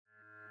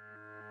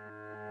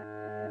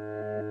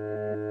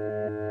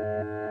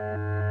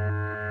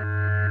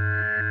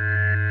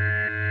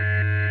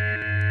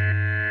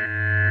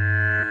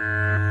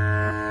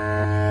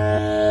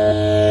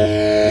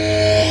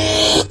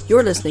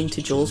You're listening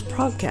to Joel's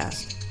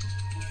Progkast.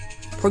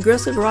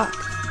 Progressive rock,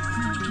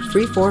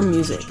 freeform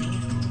music,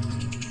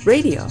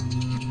 radio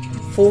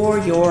for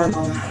your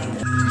mind.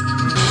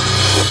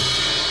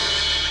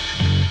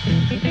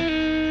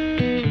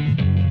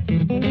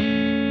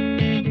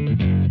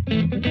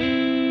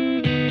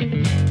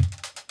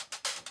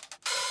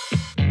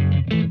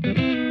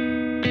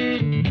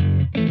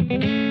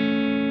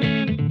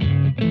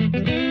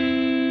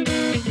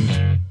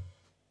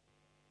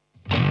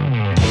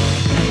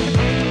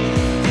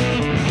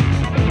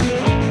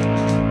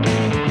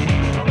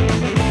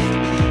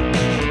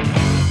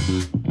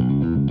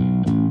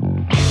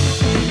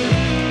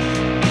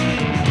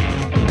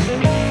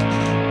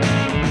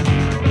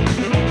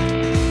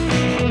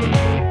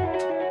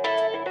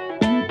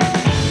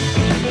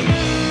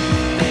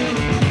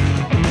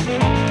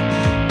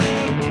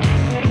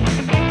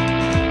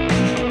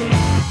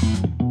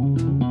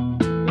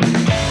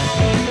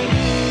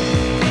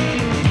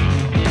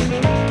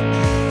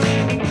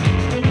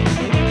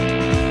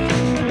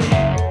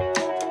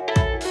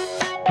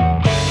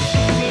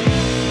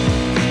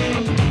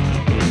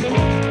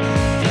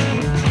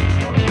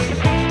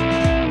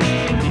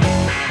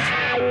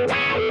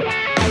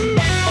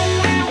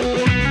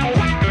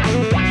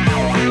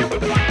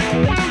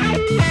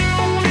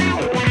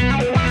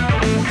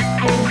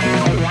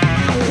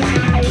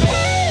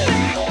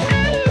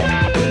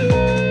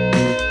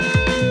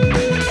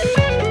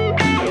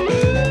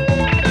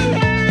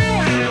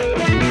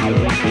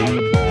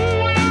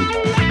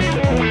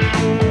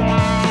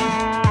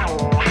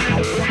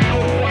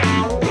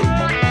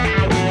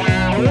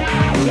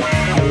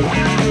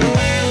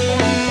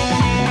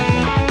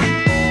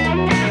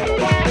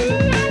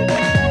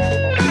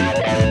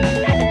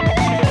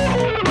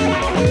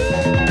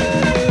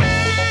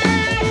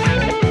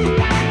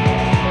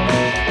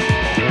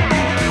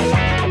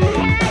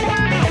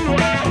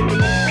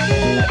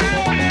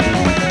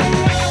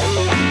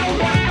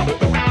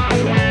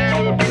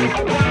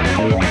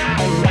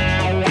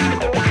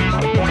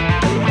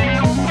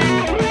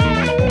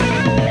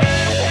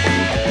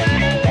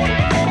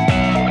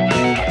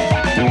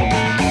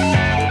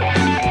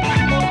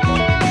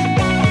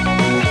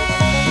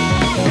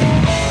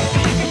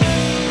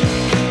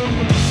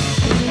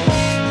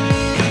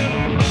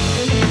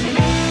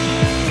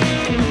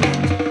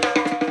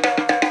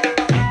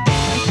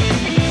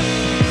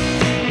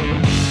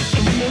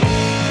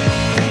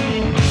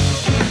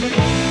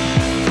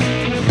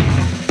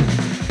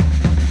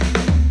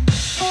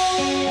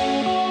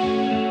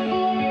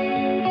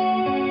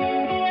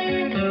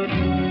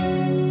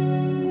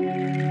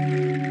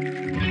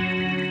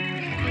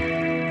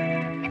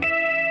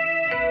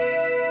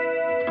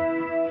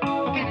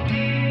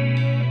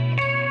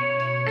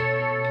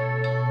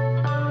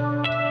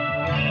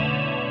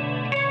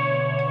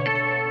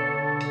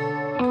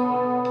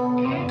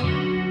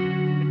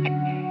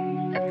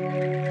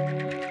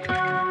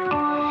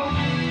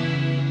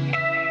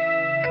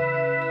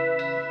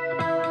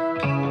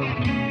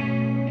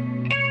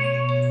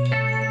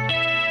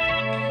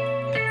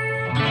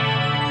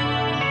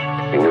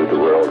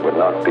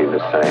 Be the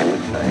same.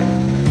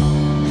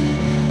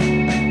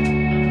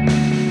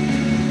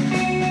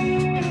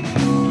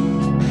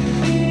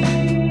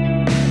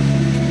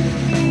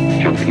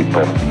 Two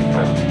people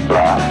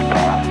laughed.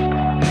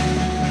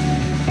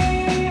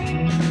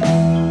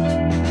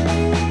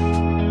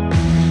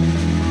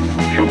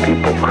 Two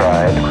people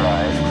cried.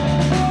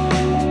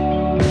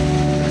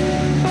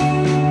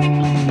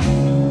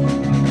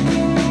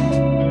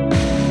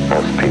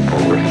 Most people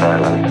were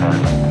silent.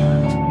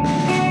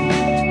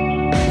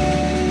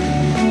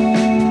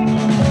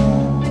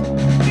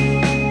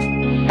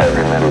 I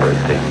remembered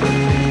the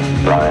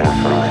lines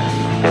from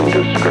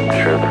Hindu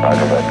scripture, the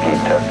Bhagavad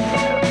Gita.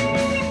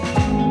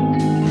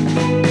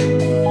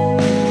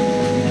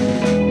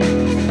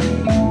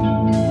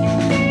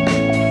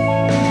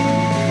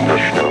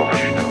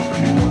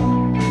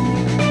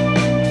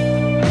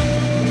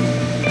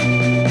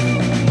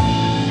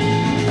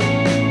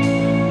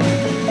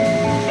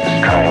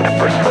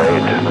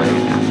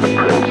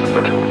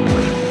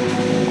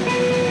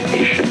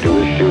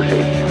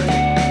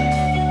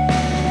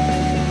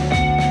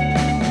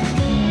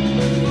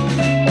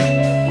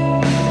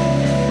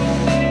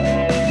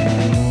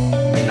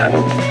 And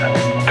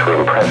to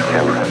impress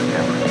him,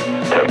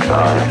 takes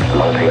on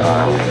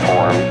multi-armed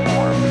form.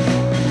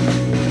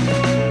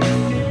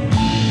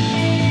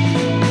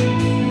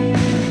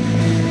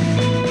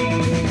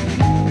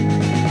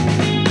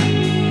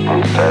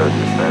 And says,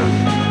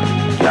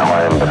 now I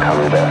am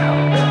become death,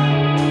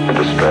 the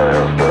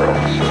destroyer of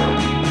worlds.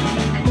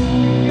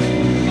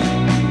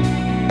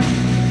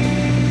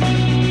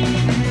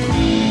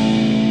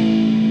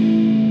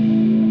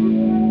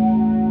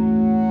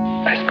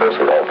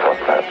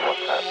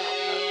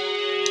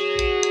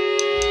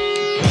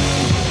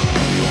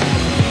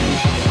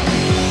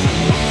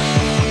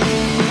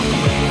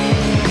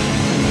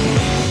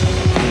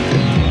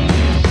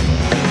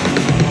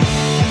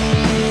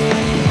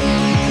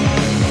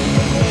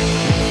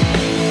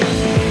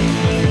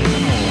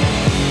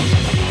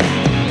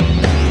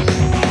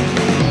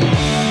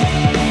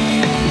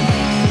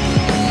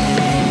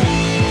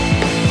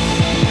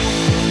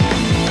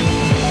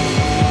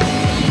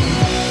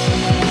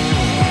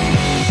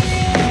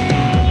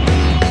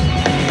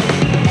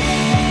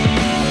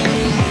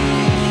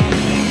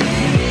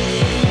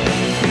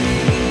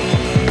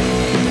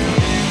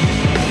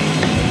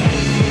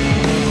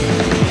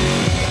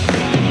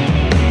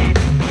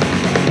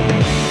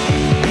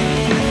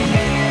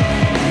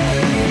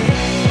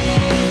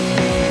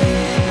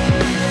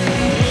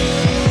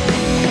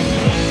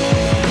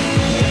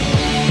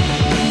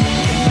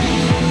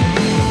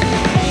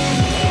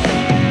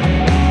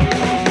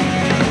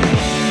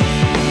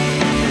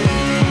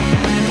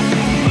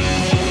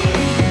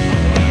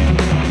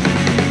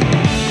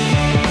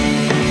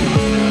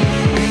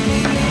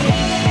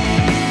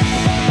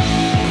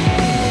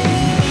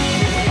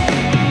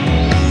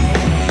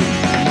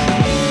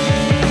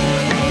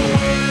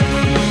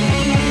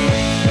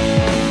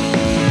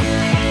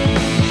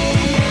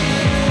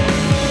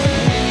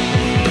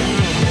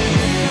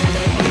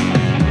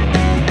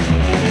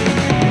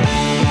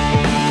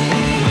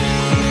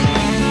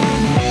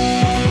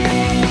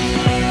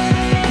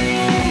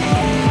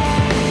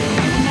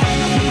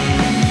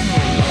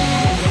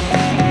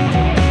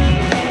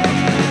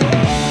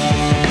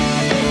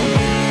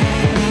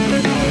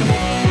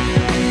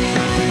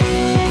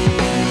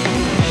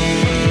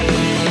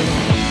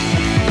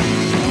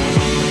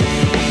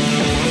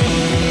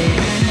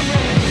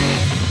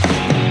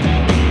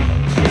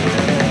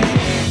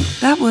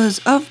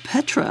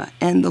 Petra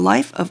and the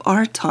Life of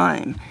Our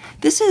Time.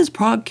 This is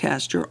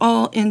Progkast, your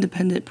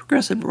all-independent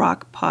progressive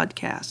rock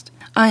podcast.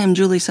 I am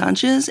Julie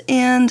Sanchez,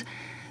 and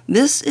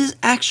this is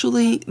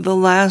actually the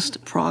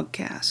last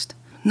Progkast,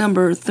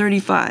 number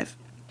 35.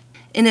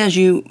 And as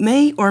you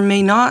may or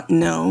may not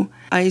know,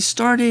 I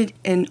started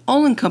an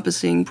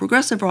all-encompassing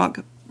progressive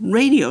rock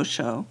radio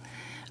show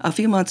a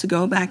few months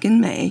ago, back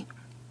in May,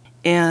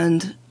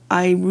 and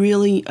I've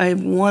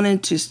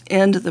wanted to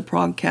end the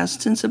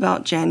Progkast since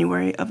about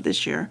January of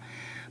this year,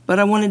 but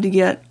I wanted to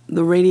get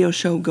the radio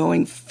show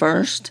going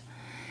first.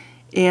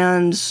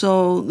 And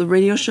so the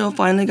radio show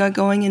finally got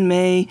going in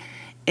May,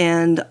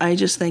 and I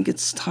just think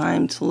it's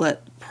time to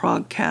let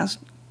Progkast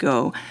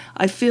go.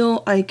 I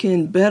feel I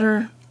can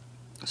better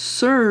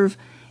serve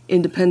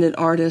independent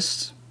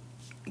artists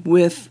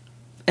with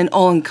an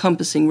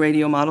all-encompassing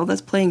radio model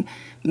that's playing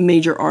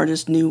major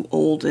artists, new,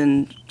 old,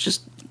 and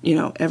just,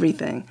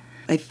 everything.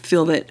 I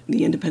feel that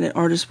the independent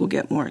artists will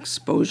get more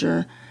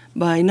exposure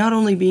by not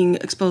only being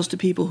exposed to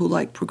people who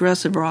like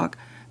progressive rock,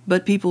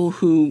 but people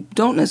who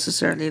don't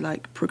necessarily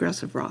like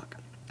progressive rock.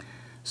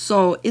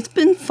 So it's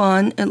been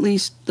fun, at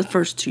least the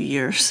first 2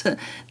 years.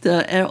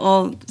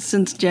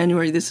 Since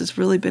January, this has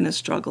really been a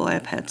struggle.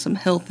 I've had some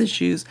health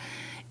issues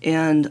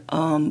and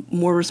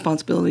more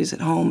responsibilities at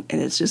home, and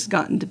it's just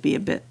gotten to be a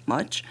bit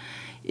much.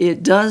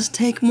 It does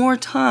take more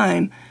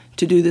time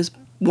to do this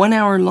 1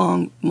 hour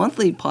long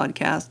monthly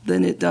podcast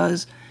than it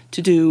does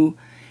to do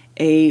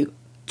a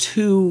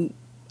 2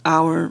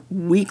 hour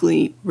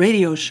weekly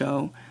radio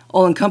show,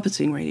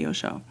 all-encompassing radio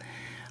show.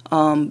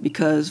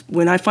 Because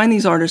when I find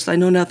these artists, I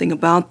know nothing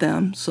about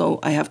them, so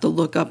I have to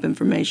look up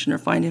information or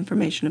find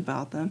information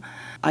about them.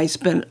 I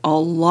spend a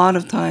lot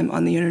of time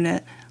on the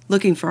internet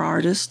looking for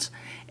artists,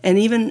 and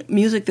even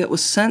music that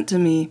was sent to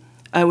me,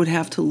 I would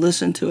have to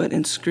listen to it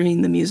and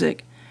screen the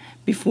music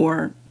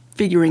before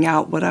figuring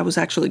out what I was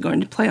actually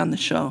going to play on the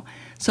show.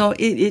 So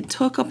it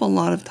took up a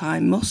lot of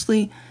time,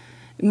 mostly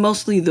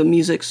the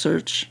music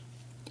search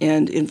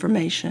and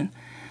information.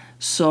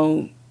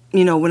 So,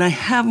 when I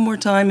have more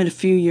time in a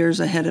few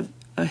years ahead of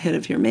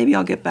here, maybe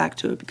I'll get back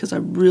to it, because I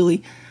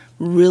really,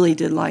 really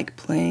did like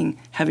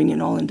having an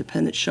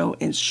all-independent show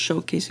and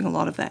showcasing a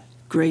lot of that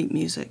great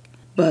music.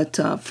 But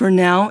for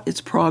now,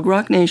 it's Prog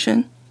Rock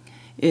Nation.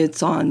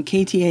 It's on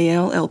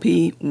KTAL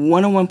LP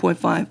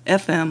 101.5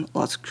 FM,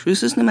 Las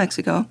Cruces, New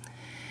Mexico,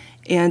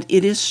 and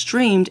it is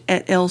streamed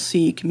at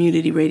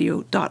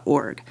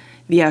lccommunityradio.org.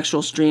 The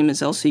actual stream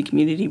is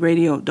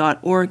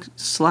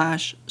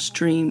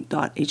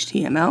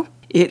lccommunityradio.org/stream.html.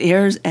 It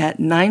airs at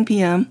 9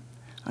 p.m.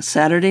 on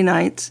Saturday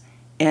nights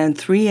and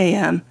 3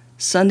 a.m.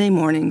 Sunday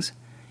mornings,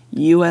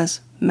 U.S.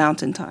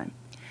 Mountain Time.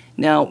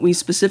 Now, we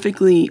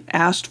specifically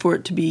asked for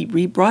it to be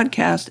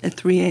rebroadcast at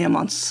 3 a.m.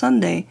 on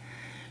Sunday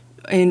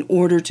in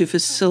order to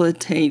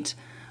facilitate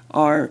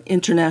our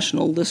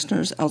international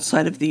listeners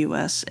outside of the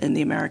U.S. and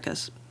the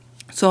Americas.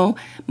 So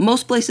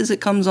most places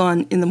it comes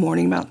on in the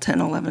morning about 10,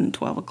 11,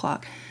 12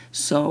 o'clock.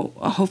 So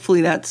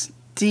hopefully that's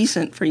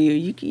decent for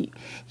you.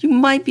 You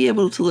might be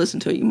able to listen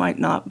to it, you might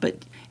not,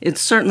 but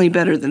it's certainly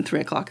better than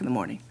 3 o'clock in the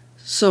morning.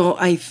 So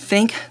I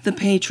thank the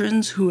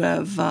patrons who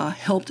have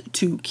helped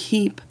to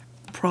keep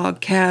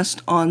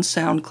Progkast on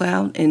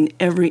SoundCloud, and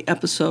every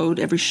episode,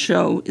 every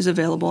show is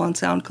available on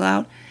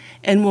SoundCloud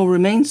and will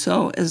remain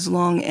so as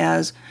long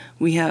as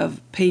we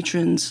have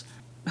patrons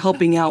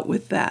helping out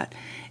with that.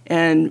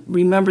 And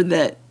remember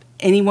that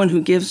anyone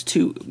who gives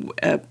to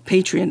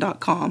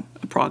patreon.com,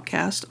 a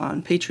Progkast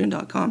on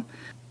patreon.com,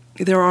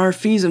 there are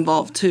fees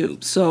involved too.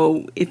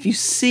 So if you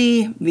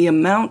see the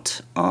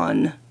amount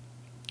on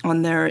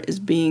there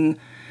is being,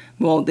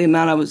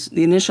 the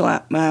initial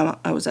amount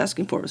I was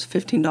asking for was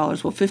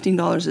 $15. Well,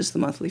 $15 is the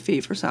monthly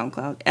fee for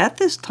SoundCloud at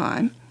this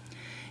time,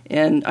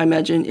 and I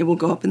imagine it will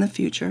go up in the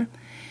future.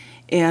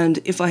 And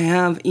if I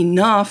have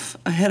enough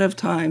ahead of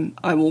time,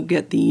 I will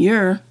get the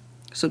year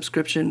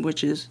subscription,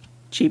 which is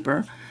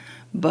cheaper,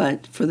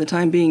 but for the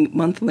time being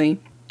monthly,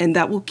 and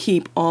that will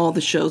keep all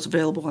the shows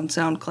available on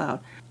SoundCloud.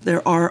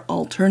 There are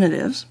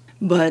alternatives,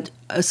 but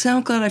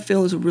SoundCloud I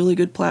feel is a really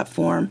good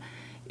platform.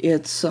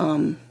 It's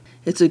a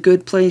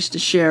good place to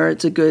share.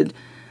 It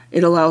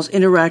allows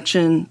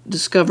interaction,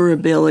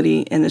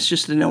 discoverability, and it's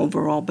just an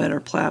overall better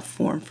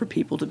platform for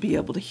people to be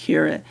able to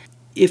hear it.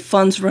 If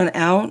funds run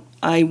out,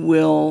 I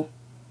will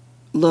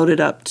load it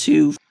up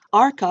to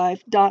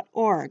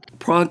archive.org.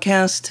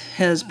 Progkast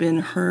has been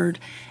heard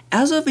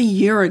as of a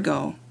year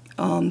ago.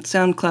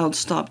 SoundCloud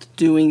stopped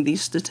doing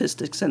these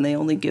statistics, and they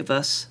only give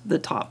us the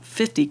top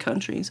 50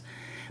 countries.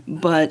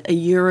 But a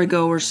year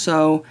ago or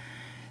so,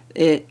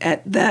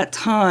 at that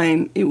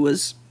time, it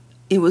was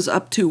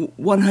up to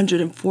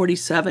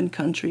 147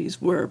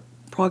 countries where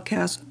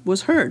Progkast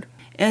was heard.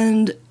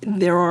 And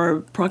there are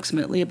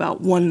approximately about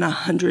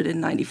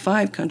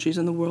 195 countries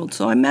in the world,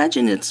 so I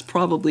imagine it's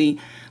probably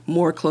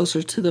more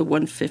closer to the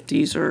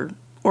 150s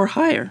or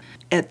higher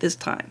at this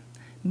time.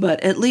 But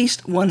at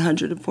least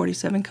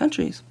 147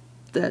 countries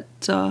that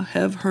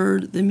have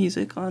heard the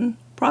music on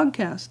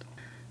Progkast.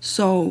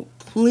 So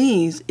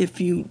please, if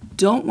you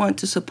don't want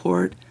to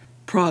support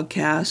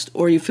Progkast,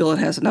 or you feel it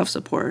has enough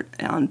support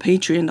on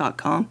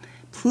patreon.com,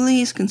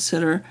 please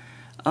consider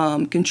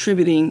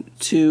contributing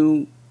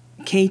to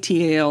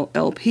KTAL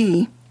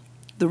LP,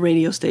 the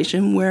radio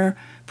station where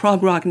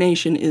Prog Rock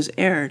Nation is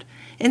aired.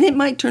 And it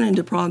might turn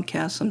into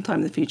Progkast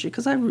sometime in the future,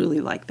 because I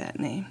really like that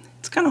name.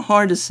 It's kind of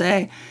hard to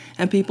say,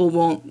 and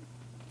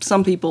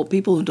some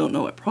people who don't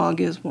know what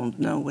prog is won't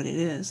know what it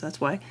is. That's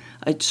why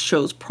I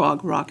chose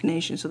Prog Rock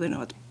Nation, so they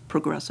know it's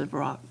progressive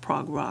rock,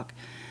 prog rock,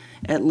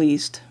 at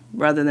least,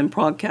 rather than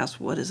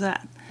Progkast. What is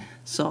that?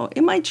 So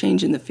it might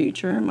change in the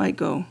future. It might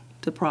go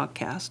to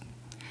Progkast.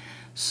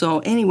 So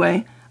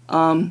anyway,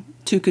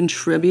 to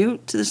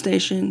contribute to the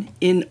station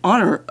in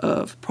honor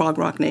of Prog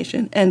Rock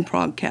Nation and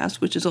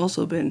Progkast, which has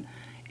also been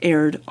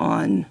aired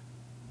on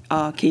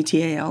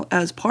KTAL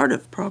as part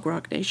of Prog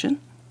Rock Nation.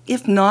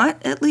 If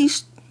not, at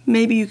least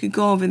maybe you could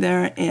go over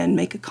there and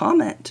make a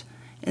comment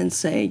and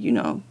say,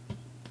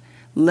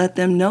 let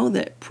them know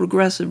that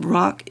progressive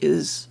rock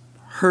is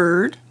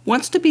heard,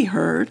 wants to be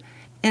heard,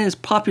 and is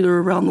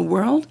popular around the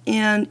world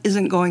and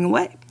isn't going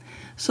away.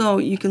 So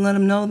you can let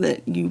them know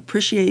that you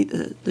appreciate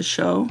the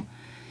show,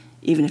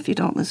 even if you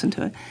don't listen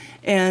to it,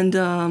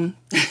 and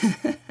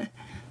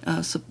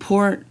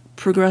support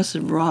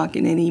progressive rock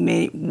in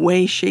any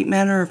way, shape,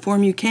 manner, or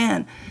form you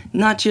can.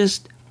 Not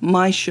just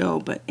my show,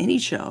 but any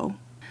show.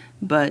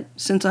 But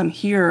since I'm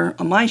here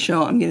on my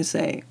show, I'm going to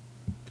say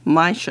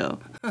my show.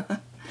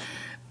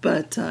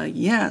 But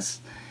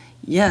yes,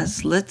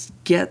 let's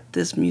get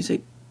this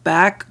music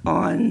back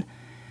on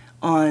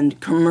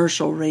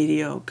commercial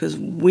radio, because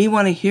we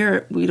want to hear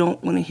it. We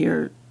don't want to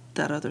hear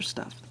that other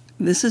stuff.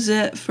 This is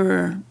it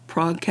for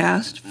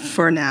Progkast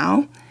for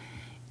now.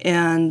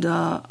 And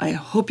I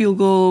hope you'll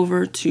go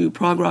over to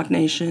Prog Rock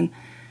Nation.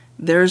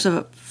 There's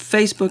a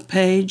Facebook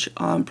page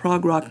on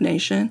Prog Rock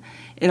Nation,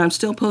 and I'm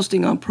still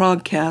posting on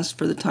Progkast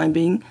for the time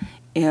being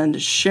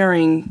and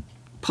sharing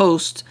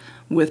posts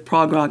with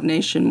Prog Rock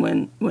Nation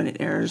when it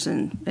airs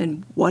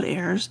and what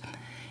airs.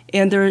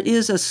 And there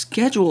is a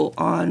schedule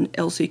on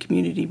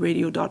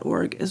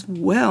lccommunityradio.org as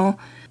well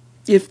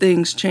if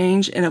things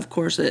change. And of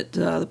course at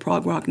the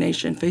Prog Rock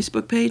Nation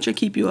Facebook page, I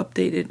keep you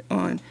updated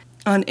on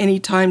any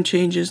time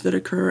changes that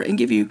occur and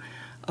give you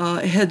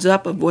a heads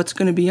up of what's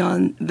going to be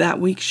on that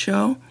week's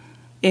show.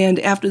 And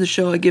after the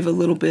show, I give a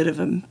little bit of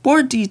a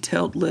more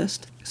detailed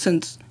list,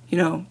 since,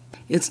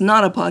 it's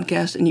not a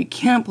podcast and you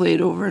can't play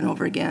it over and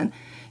over again.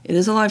 It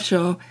is a live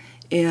show,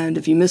 and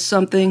if you miss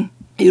something,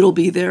 it'll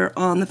be there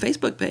on the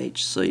Facebook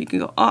page. So you can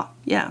go,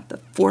 the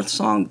fourth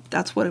song,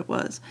 that's what it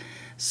was.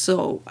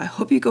 So I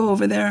hope you go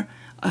over there.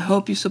 I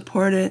hope you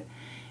support it.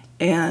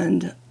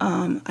 And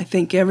I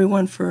thank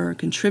everyone for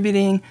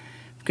contributing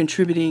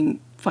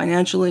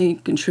financially,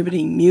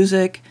 contributing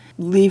music,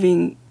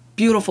 leaving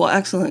beautiful,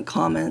 excellent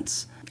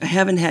comments. I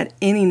haven't had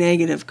any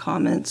negative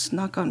comments,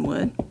 knock on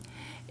wood.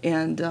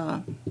 And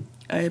I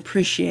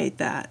appreciate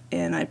that.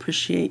 And I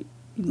appreciate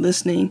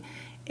listening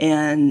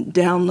and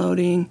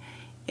downloading.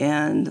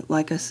 And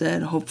like I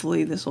said,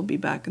 hopefully this will be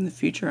back in the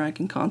future. I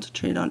can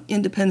concentrate on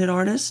independent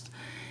artists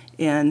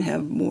and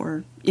have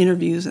more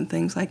interviews and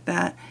things like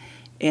that.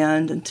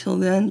 And until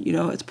then,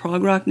 it's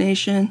Prog Rock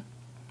Nation.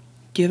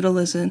 Give it a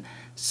listen.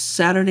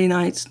 Saturday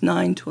nights,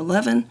 9 to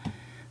 11.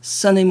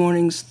 Sunday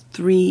mornings,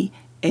 3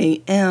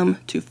 a.m.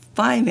 to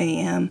 5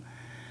 a.m.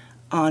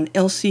 on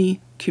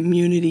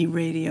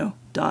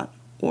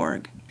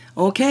lccommunityradio.org.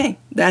 Okay,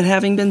 that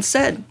having been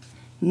said,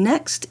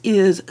 next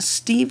is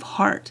Steve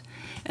Hart.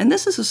 And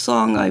this is a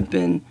song I've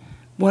been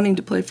wanting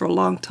to play for a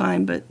long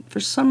time, but for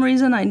some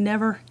reason I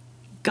never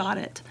got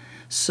it.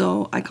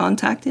 So I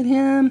contacted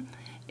him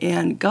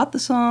and got the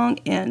song,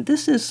 and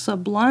this is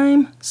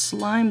Sublime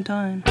Slime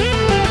Time.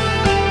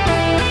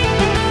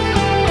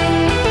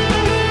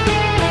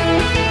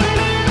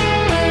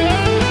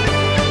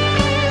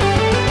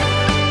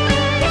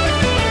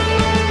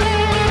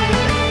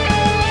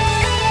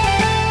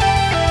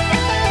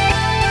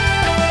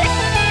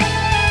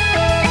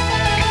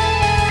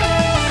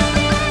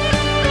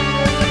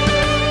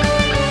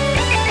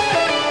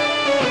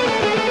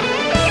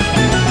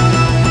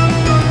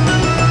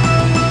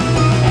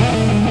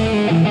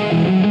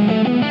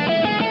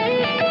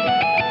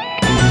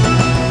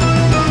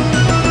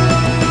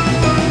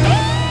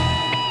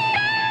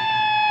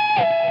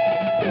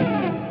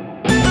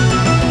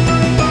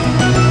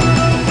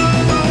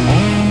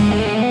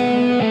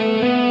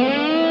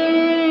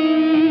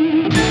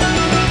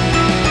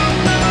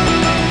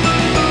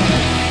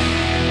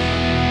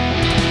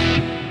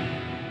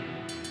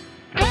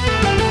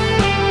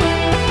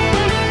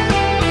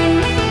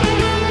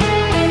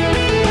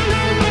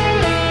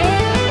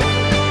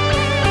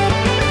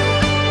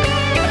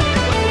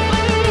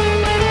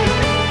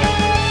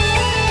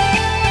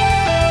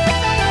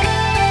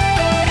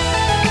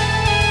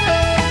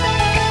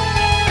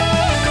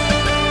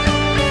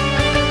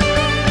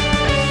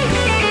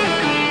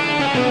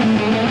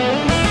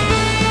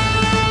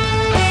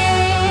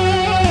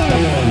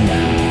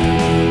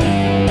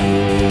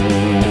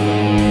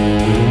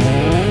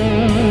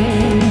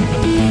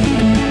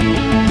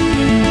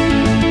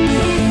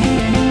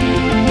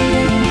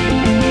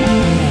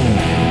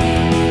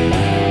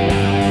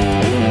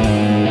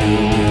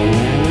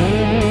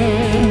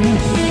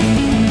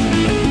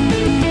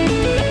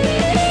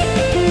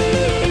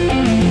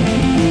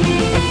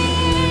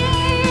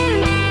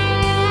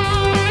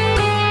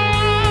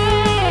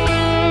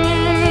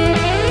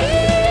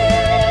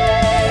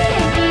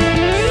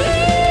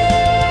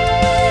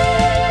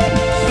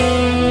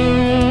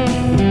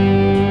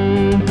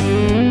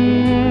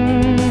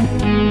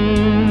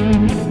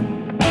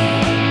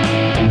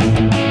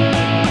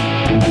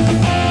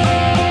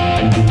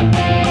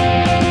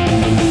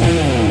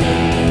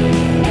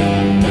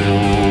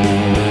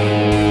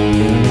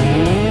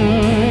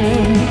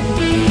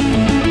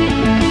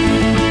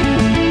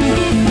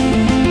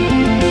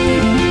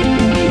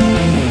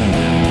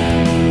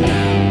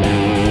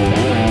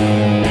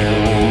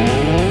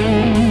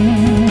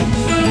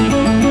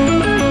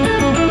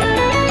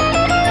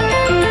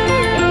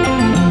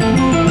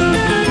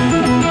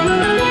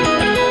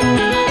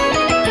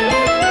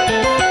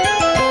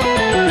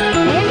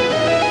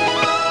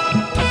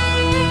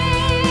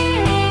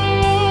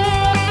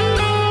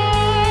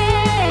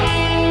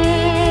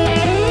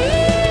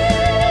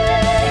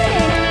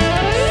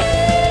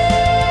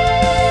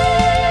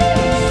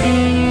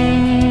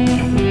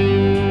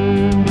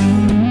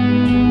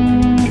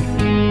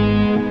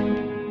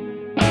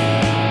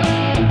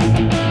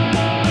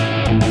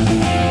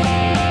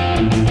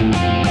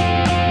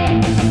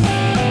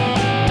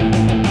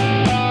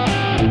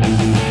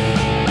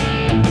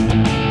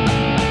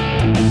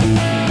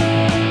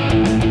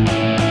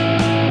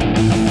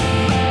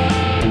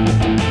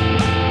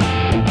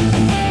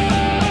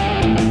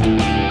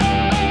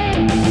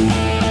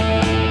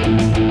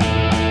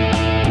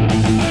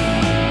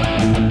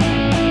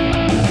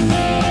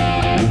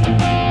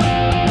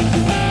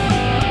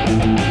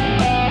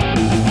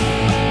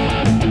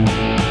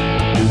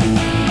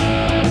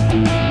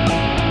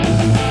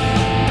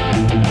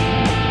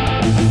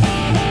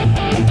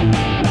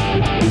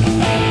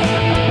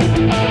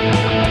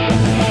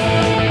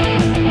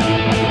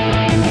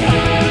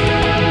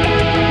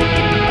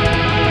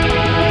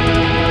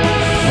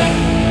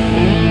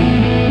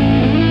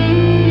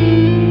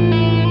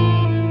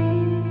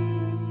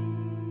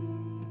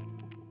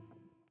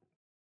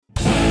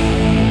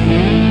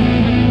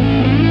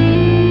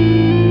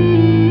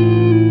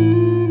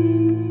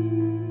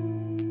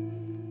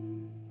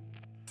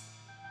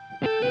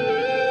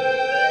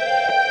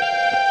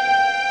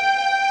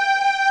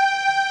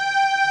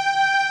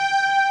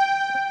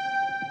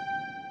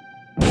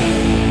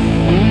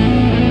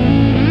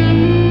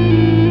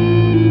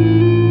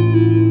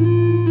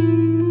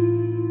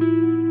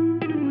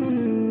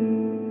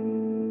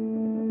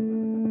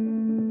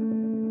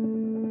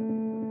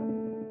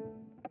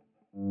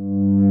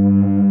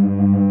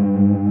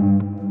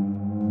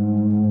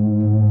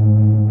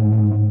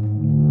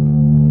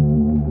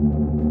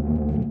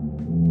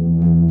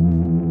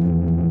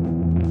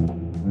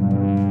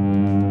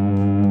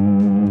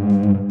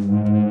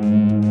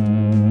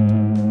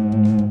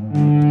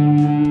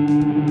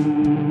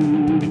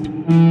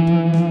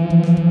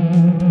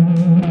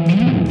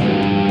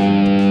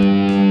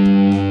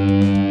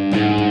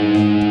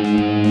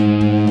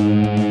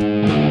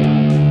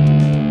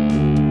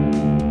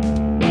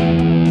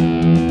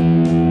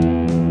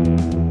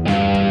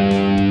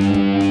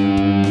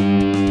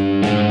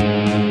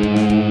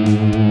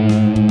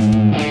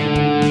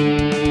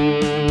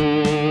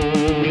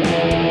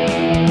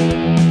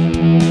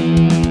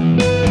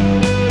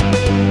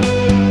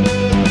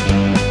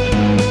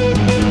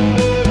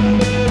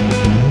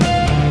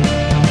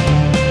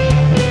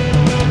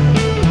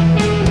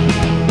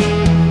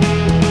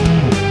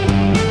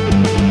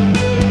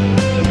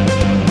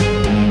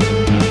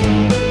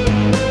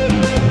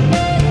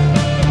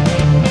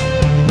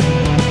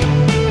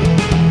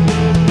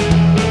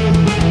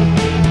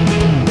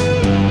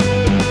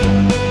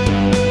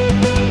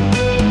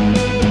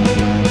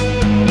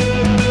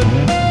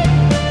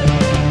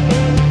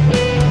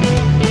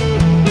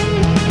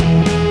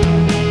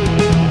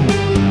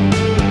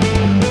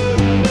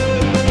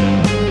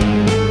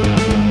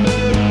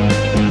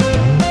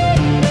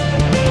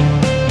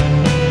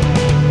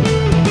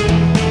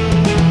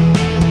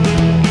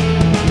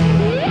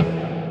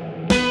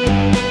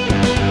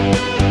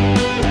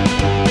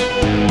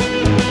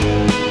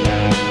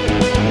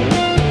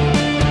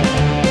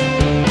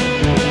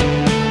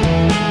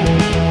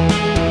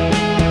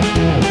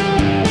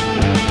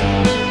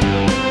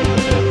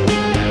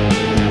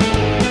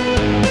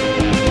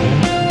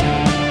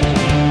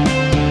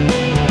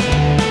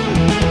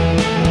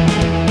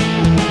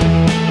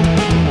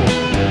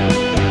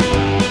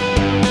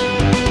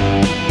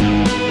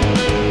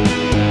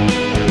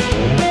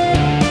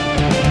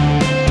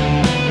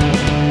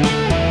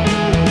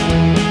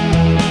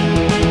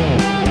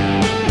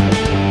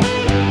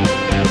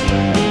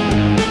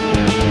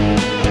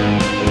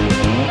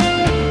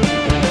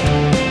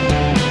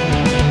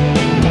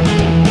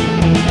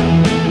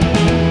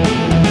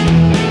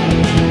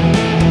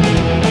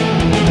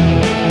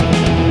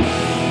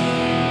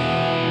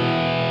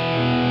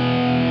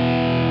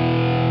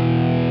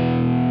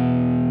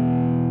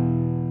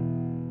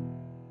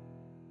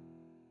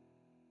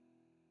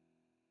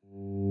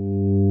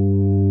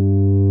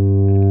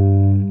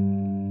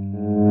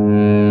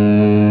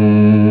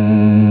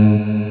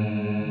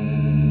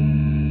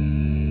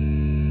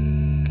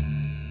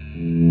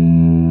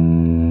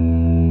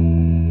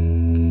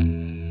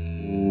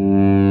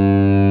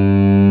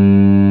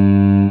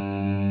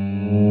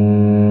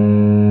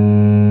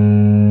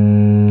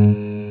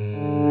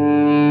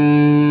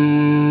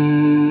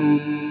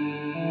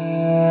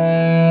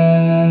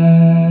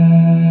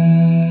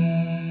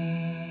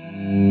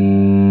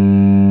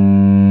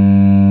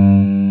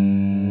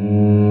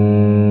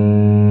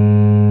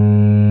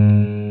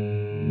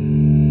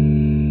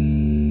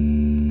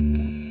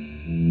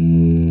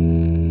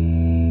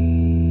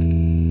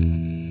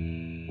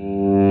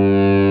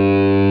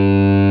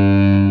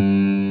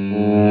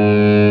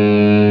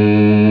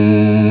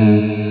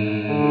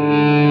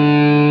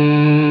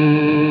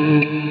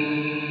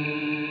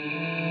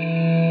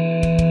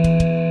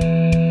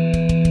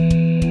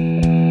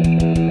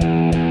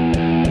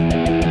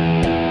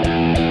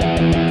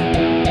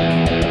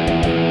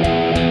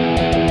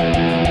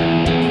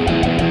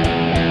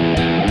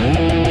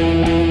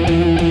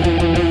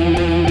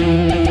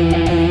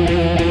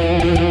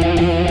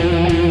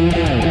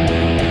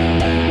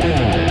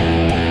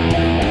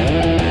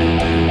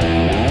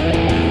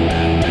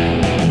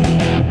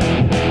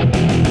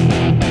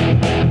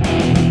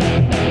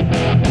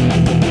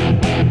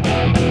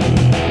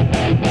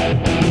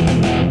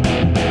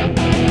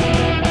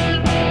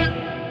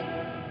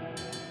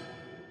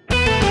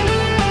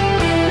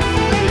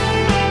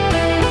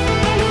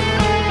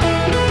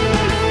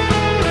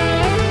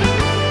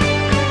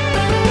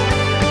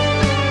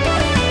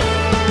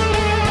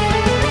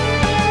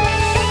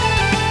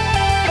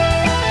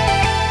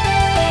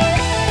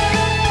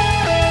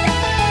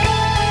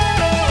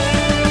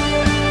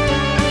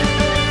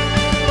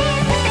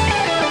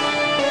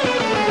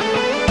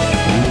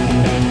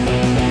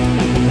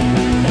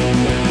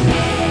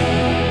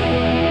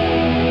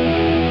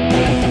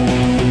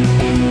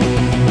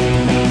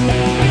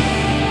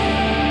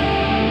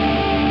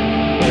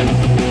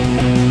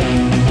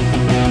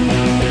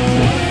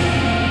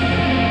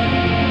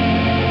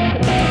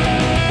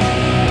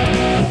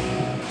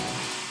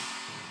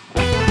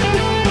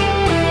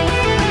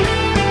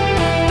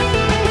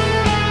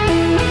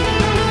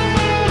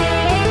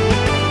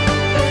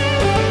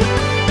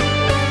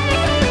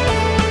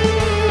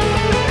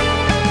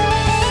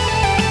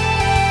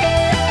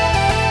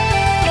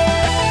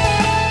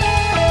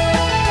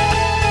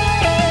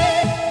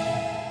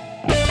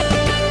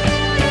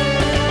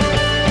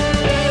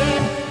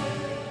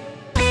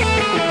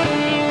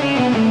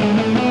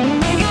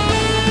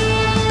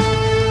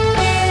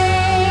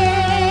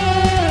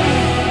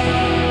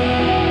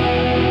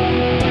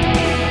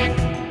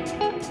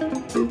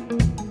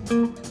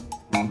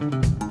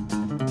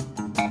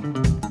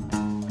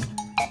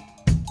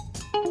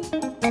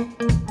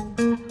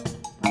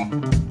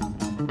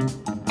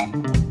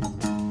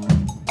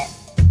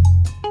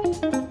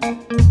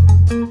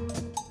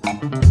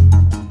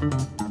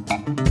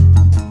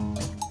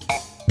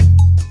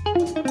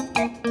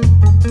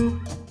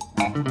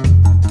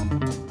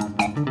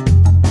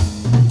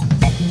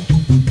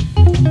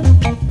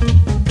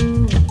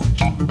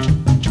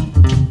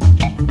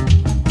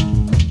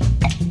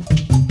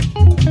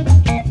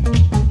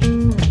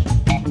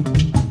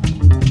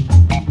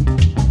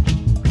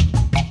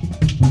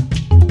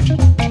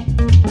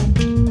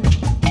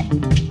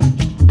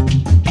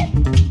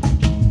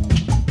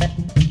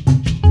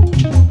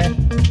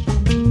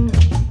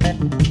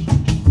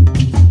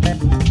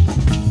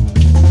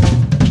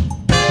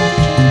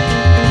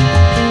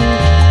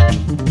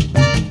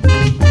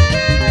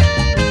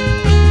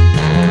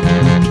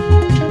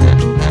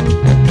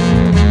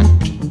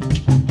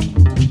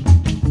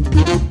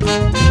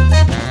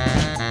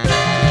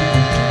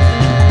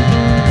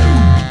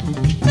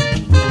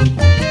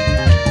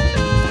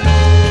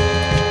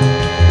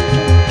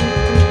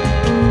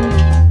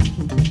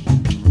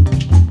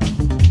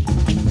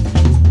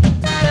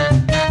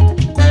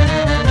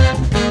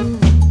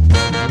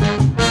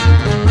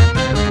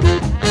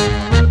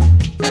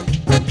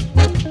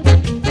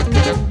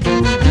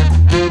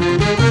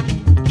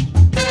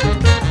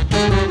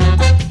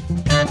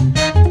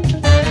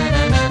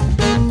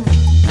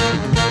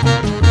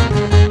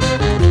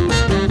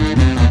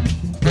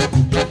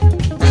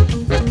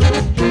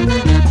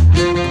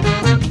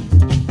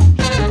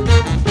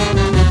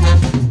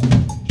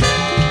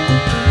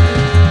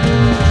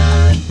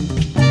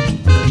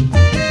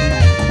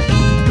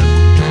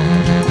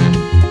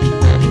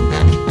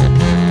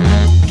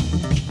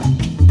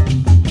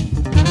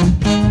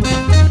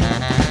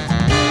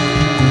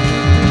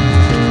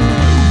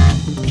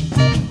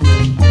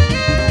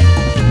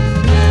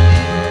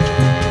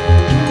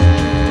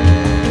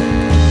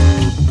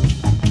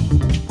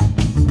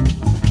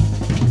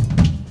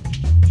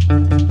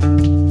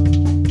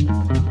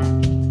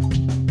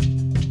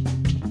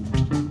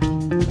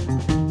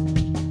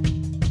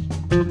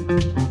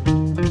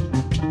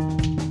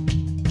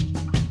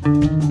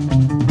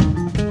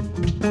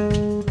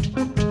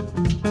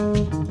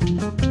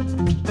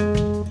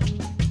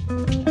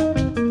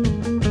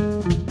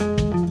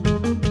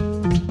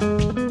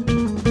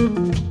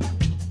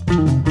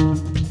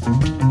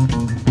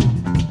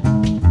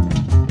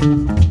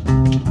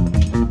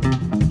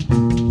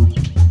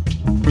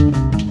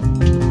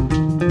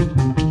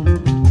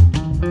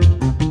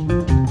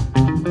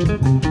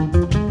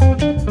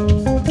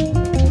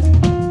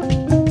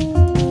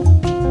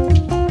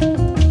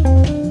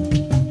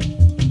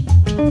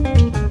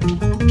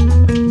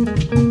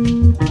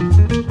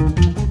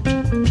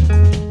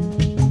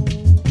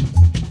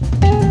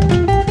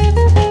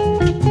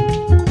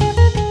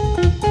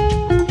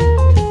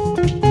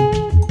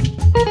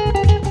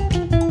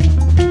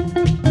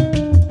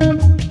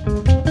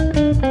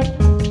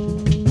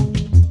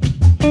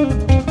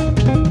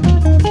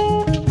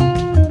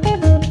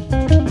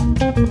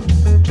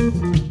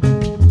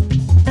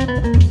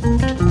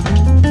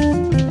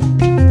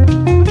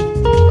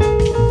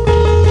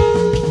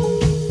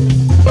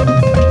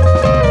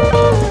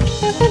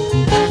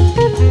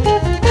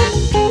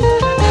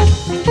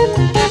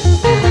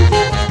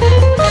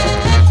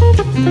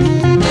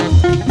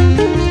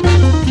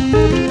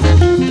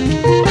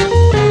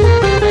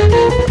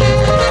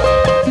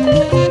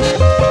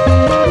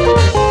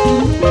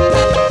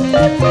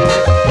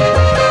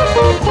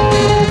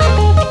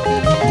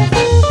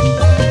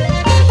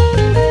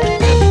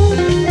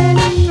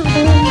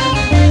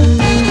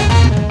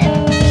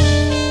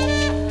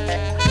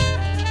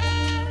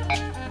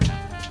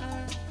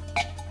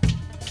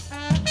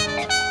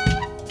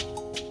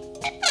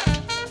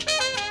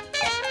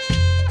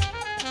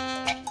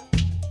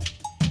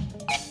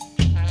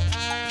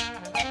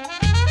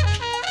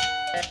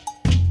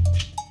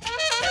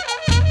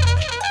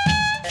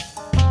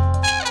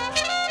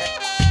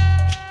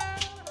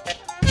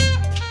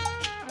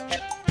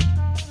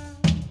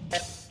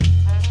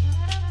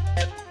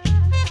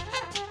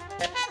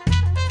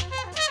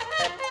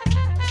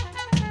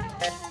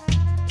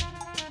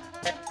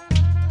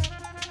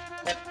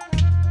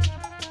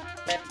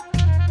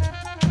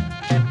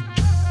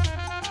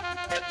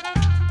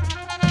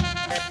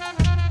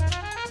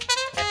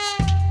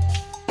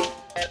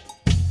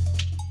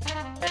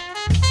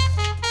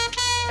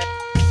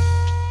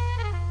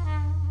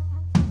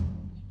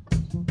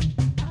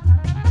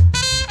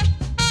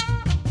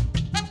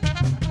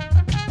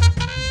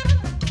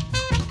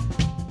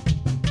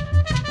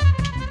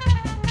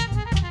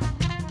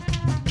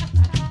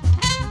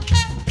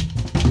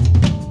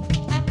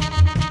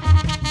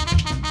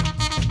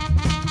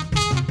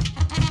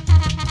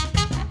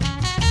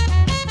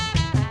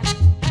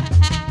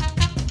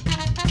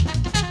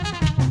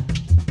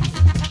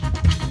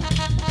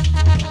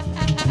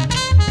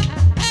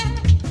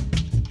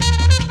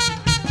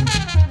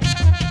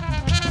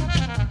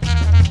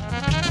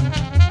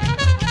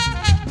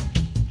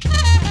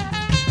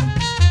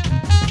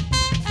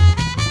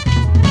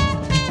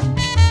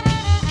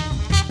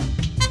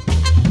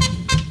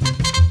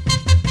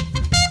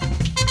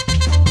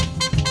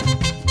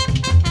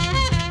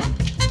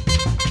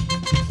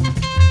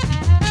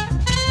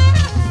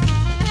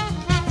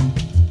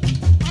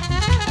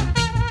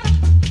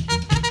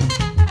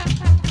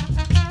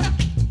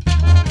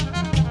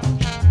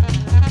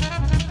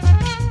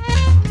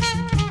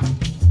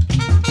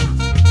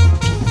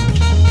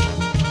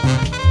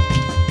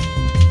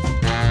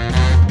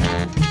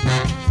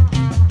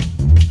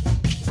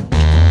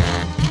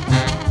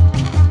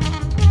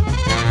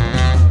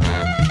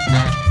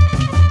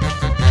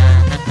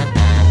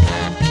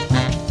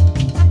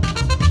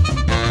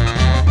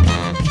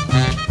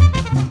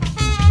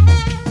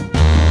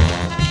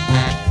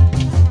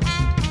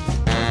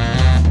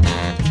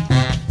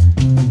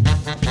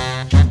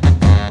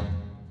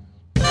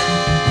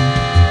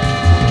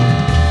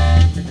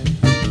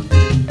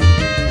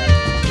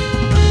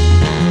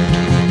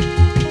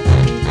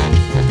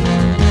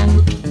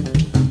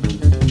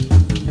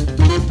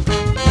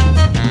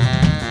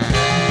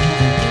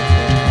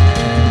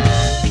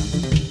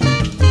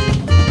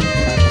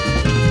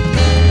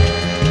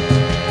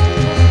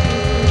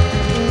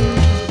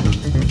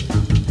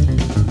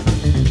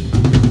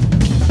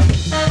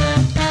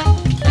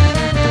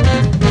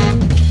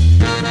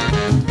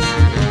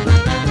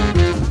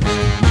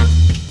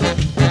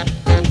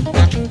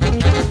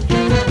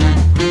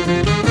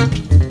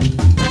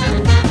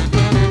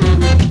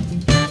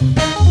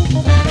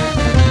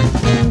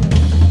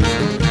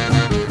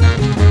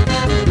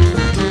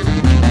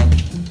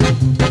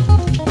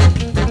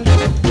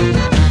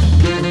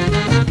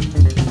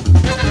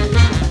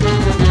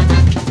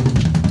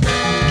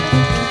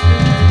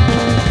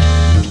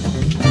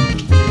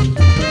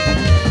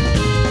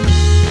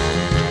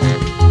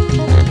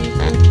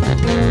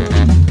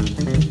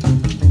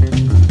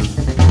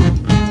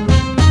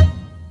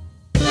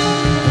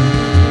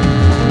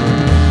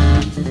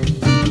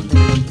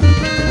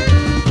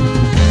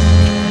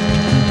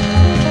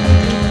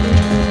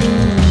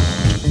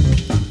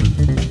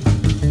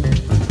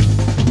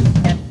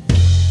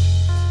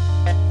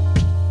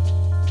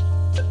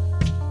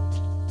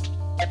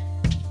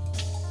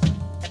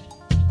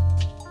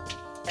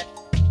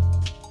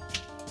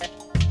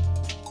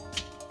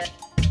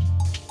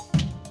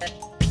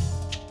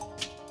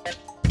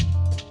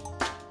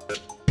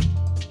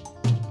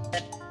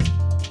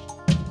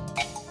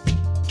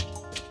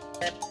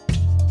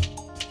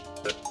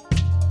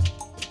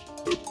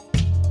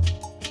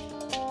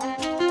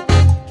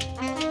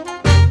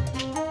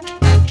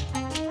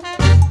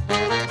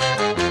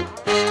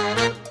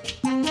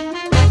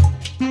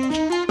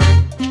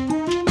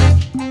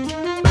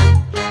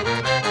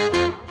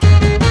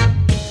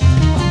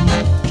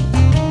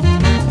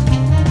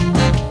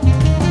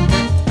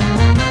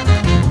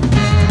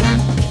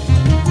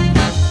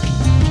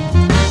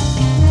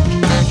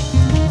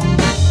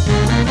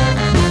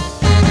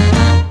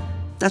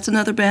 That's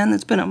another band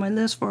that's been on my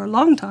list for a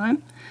long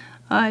time.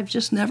 I've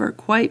just never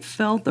quite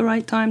felt the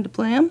right time to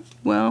play them.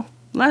 Well,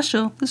 last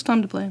show, this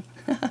time to play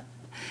them.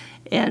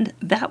 And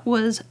that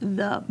was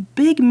the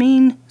Big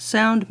Mean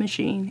Sound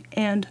Machine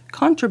and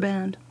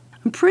Contraband.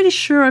 I'm pretty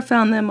sure I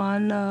found them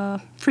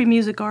on Free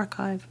Music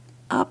Archive.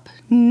 Up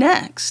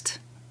next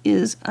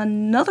is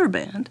another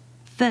band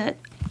that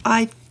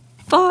I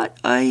thought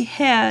I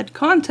had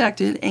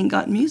contacted and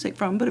got music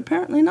from, but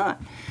apparently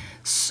not.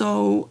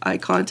 So I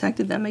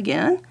contacted them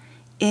again,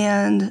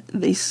 and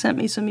they sent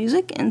me some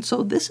music, and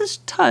so this is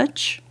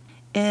Touch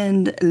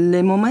and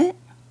Le Moment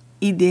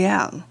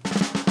Idéal.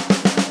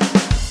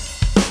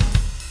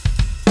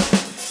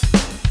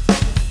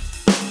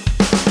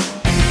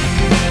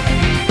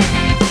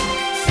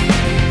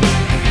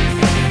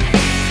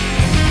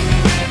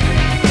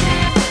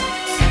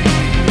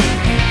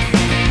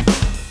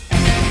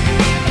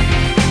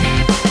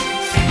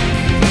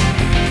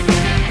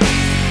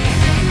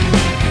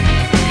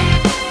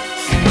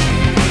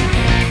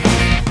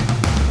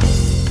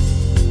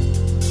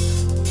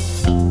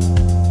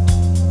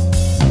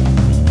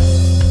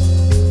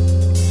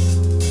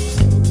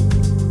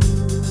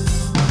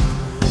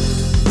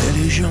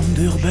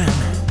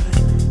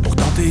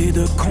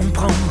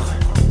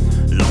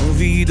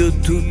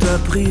 Tout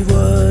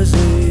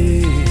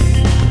apprivoiser,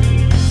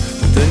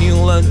 tenir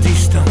la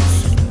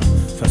distance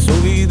face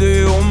aux vides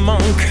et au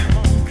manque.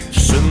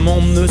 Ce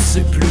monde ne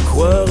sait plus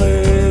quoi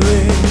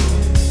rêver.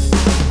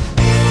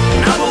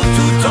 On a beau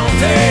tout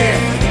tenter,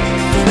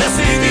 tout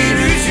bercer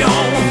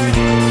d'illusions,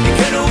 et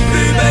que nos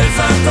plus belles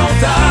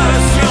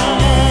incantations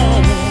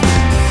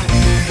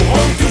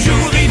pourront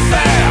toujours y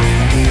faire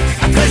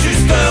à très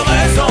juste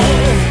raison,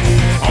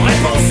 en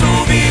réponse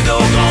aux vides,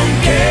 aux grandes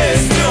questions.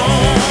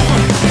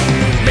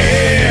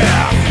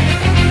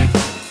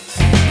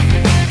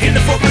 Il ne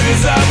faut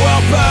plus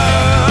avoir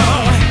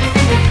peur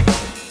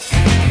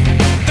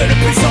de ne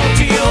plus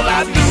sentir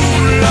la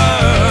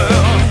douleur.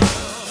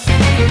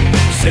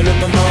 C'est le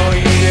moment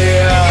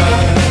idéal.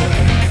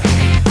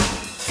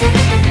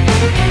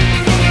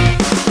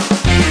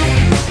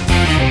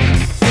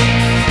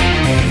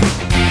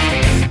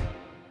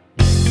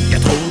 Il y a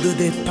trop de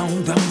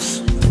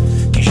dépendance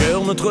qui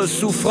gère notre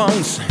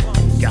souffrance,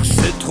 car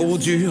c'est trop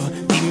dur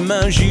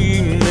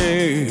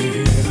d'imaginer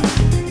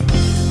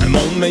un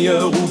monde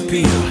meilleur ou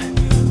pire,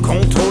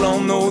 contrôlant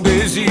nos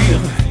désirs.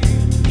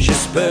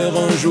 J'espère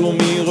un jour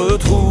m'y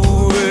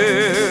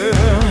retrouver.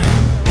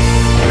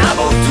 On a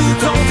beau tout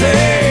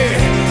tenter,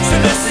 se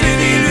bercer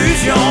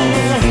d'illusions,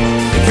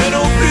 que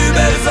nos plus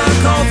belles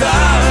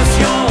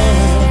incantations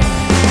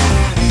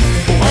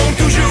pourront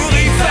toujours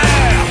y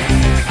faire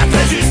à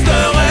très juste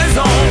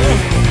raison,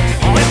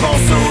 en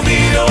réponse aux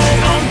vides, aux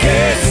grandes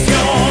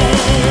questions.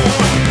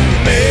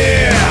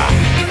 Mais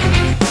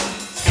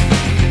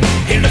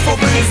il ne faut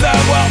plus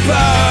avoir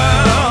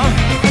peur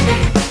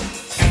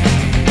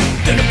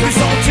de ne plus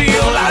sentir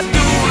la douleur.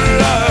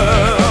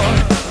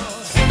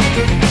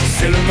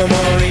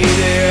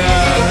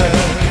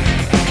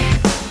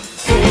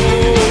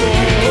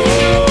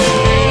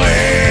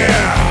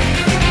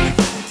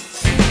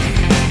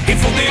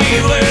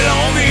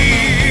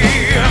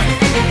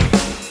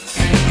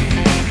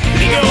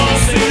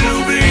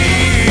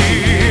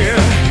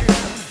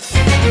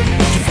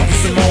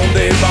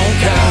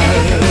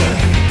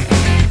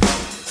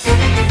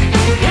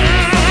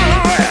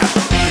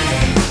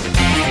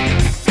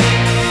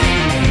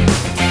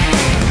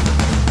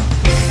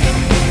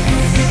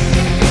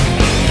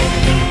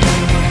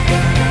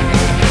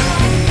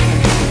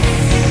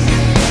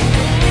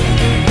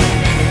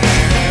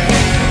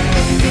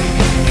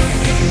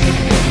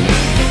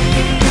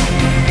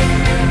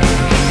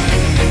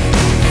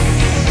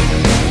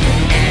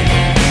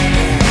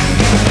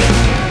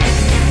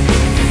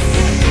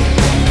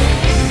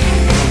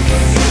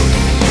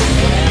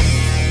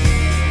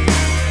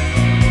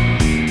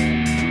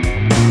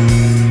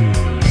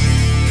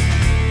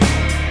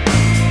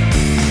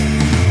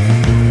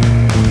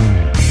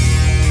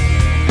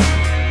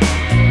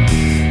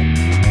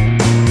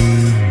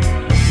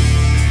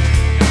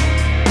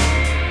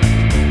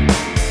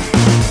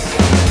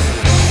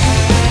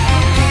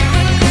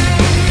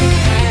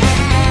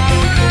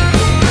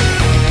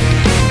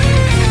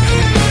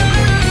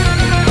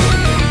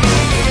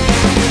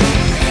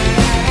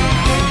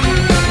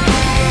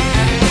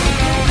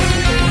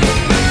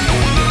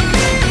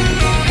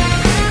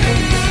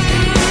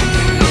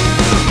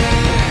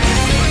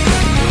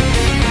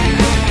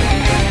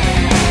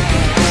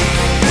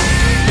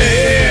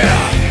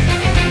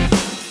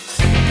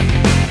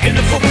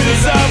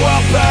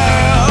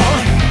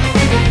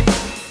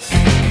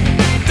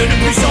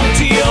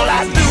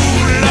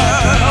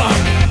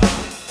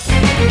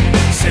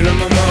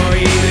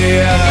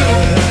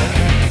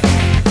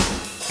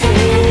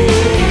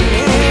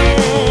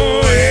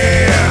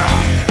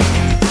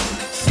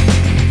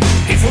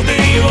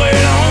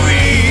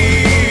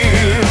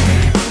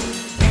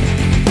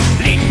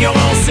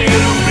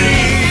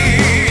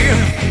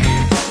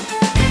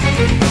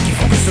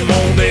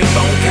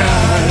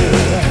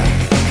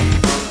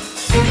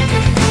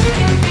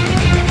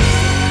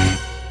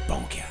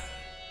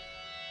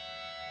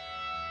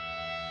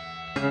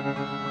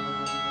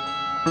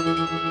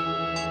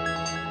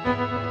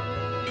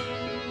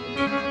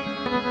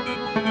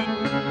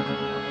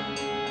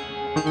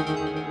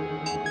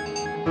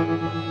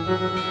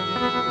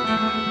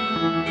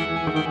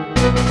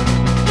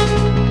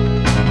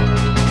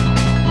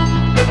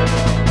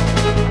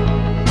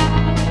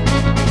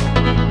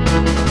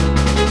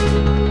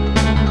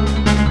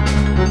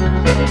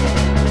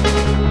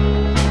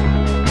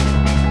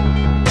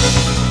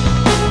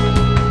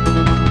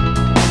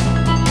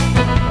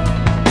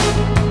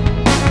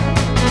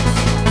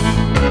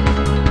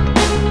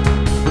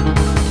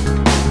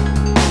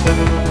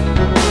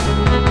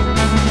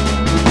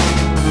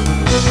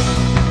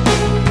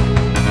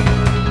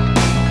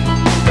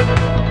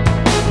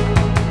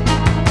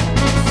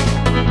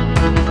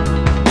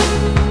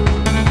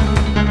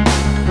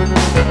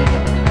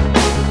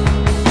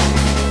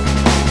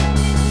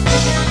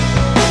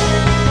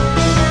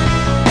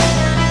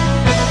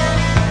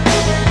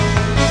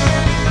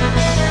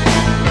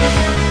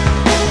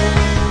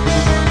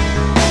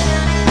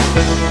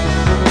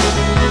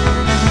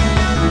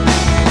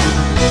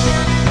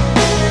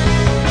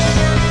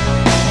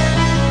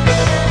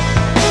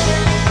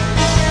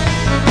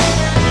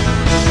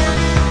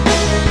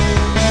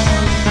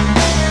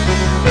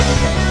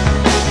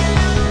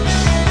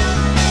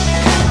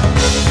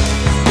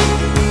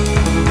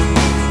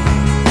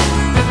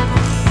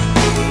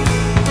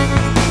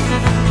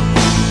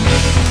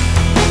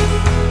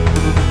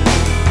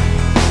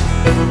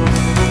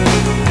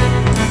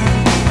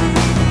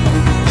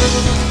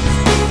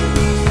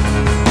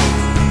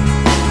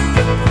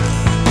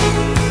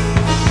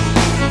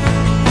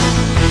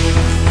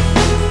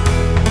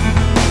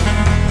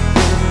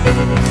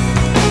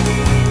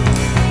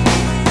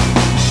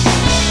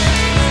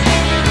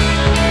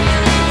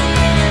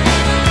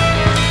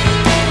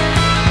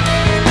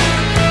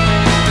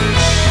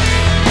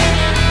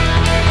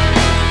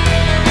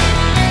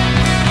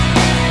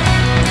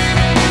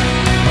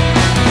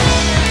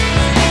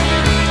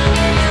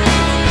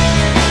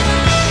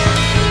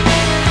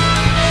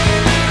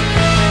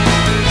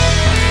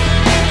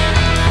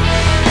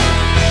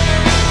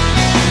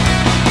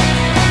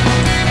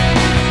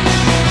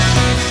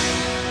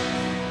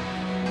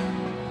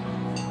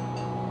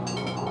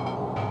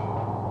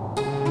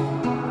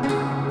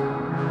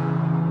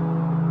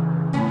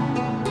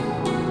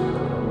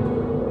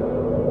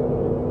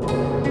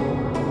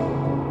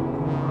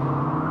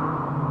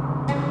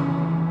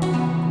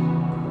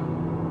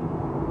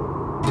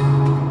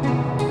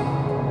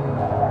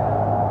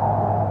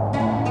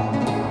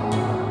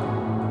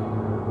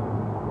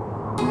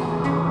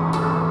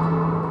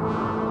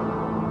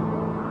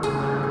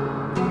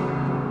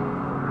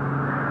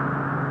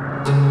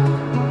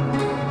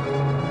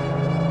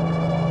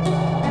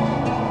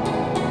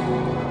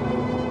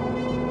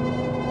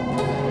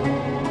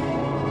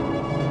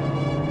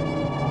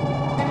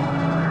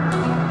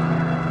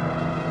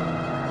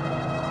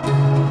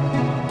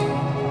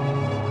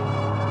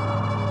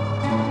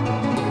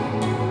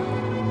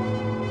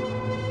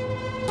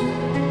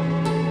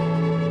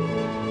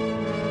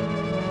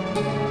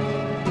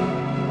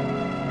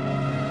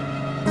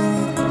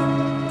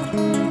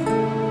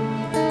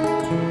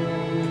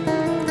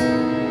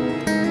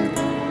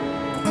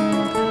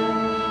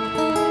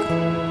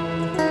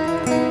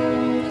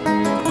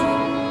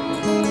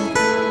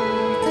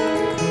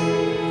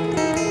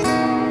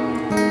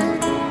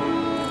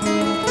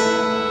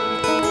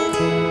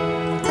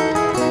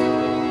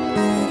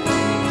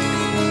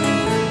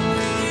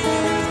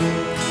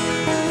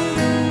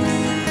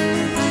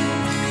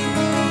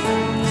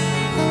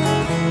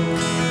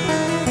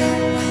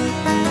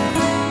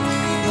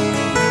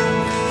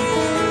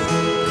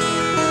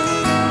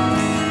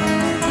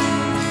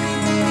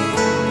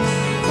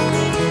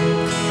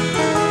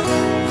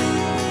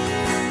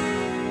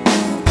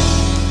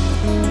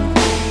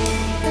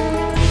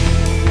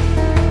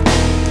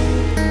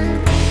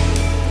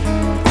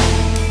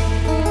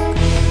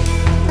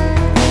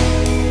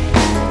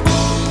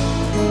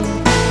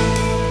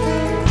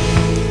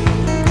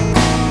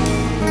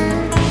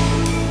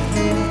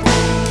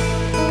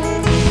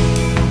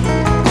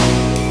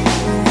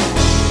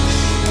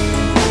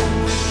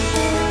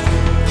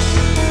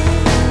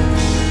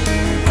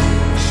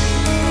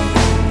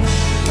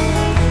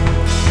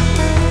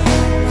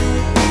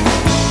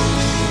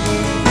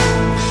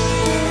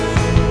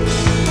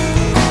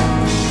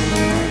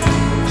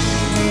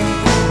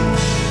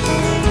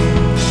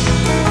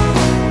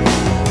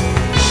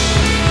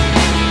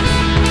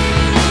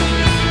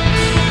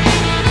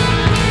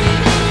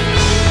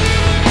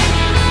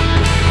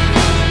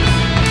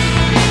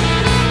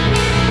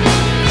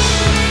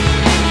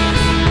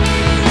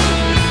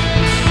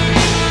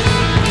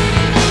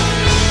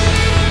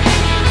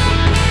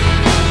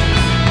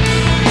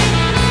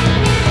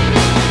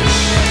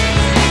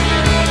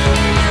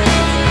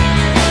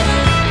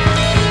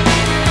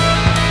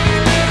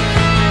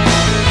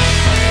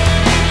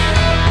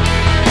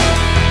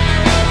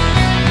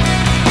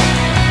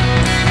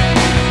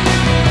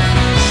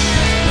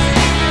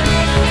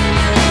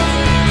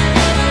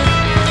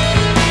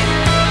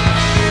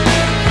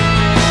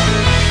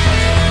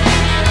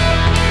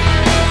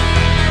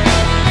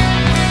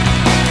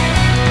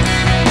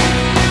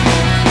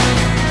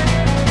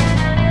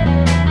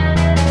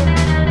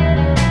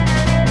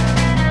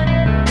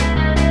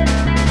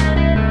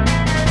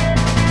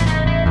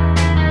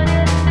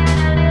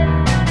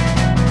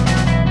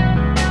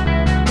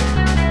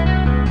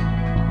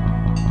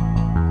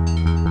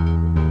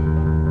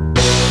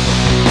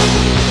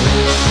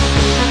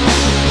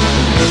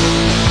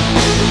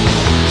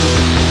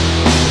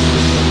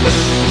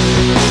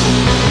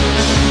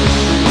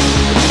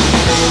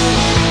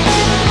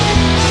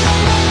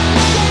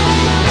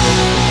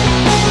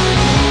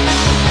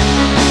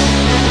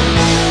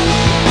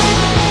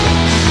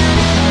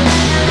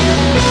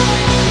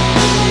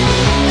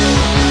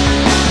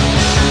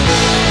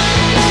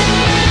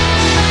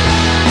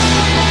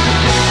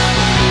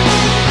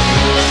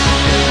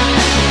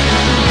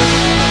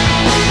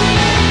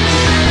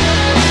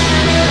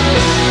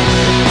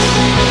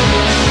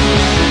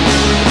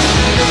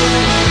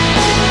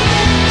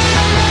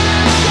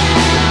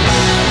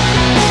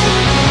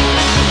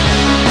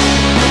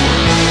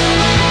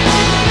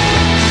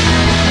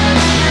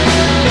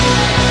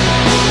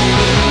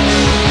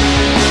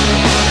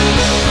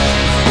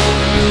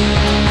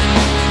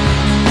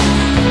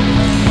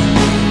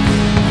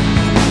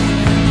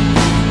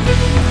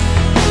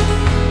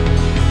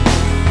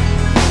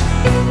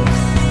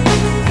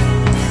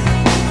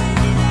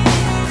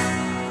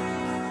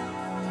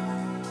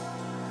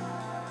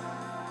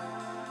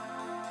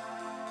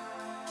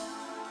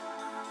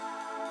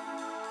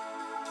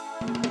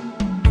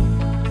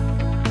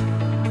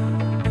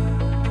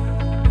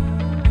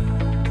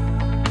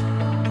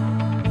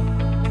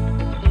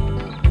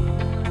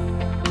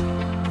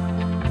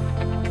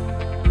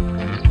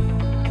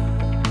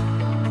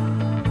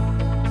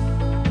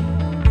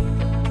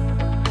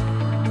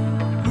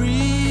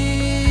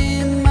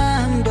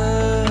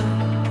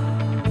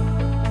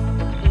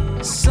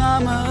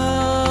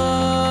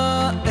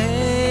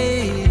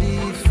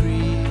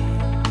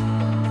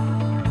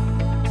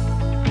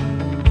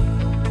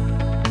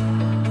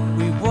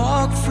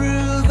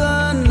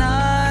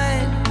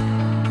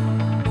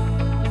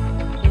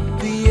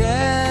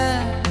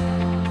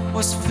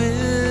 was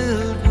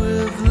filled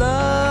with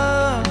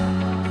love,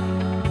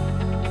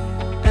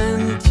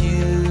 and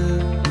you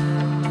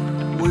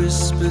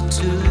whispered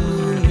to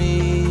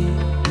me,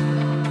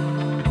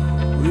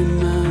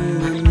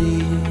 remember me.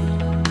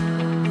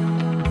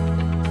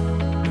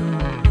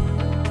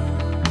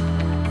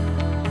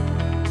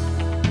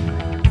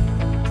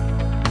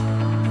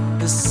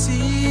 The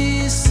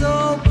sea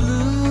so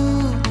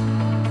blue,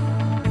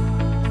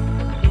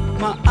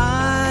 my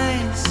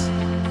eyes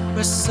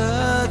were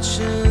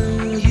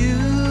searching you.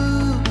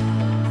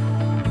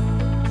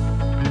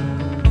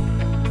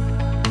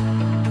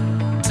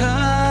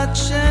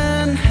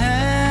 Touching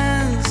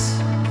hands,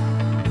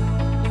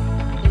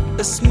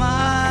 a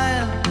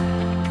smile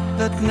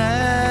that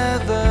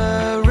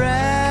never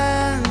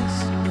ends,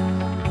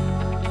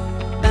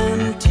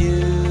 and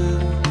you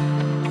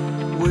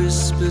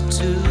whispered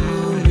to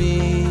me,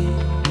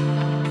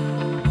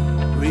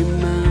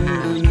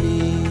 remember me.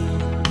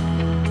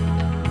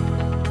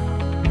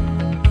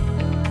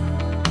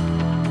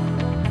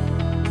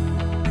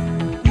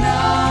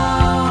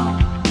 Now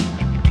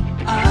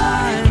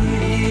I'm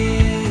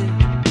here.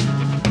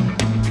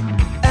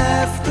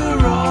 After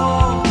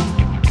all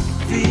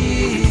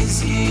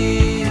these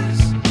years,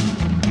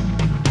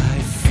 I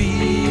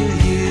feel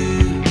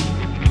you,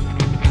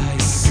 I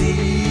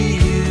see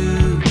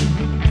you,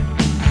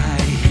 I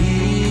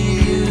hear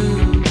you.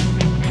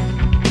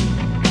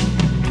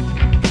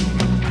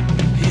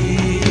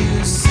 Hear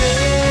you say,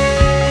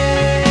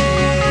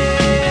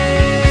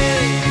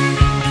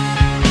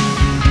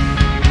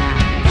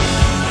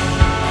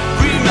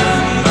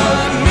 remember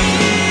me,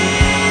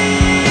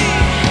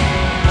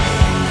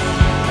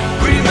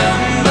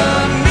 remember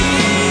me,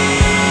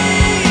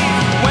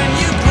 when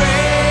you're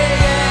gray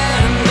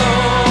and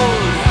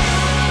old,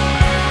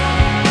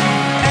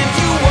 and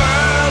your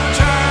world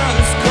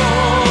turns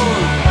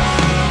cold.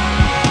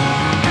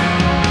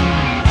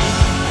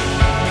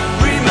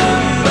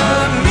 Remember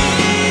me,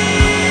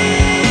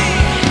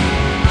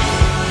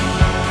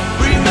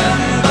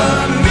 remember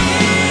me,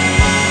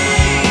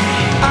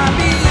 I'll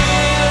be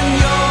in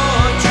your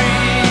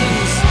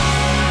dreams,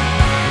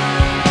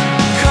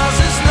 'cause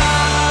this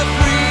love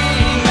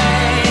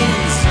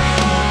remains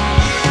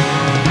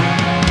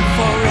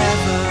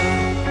forever.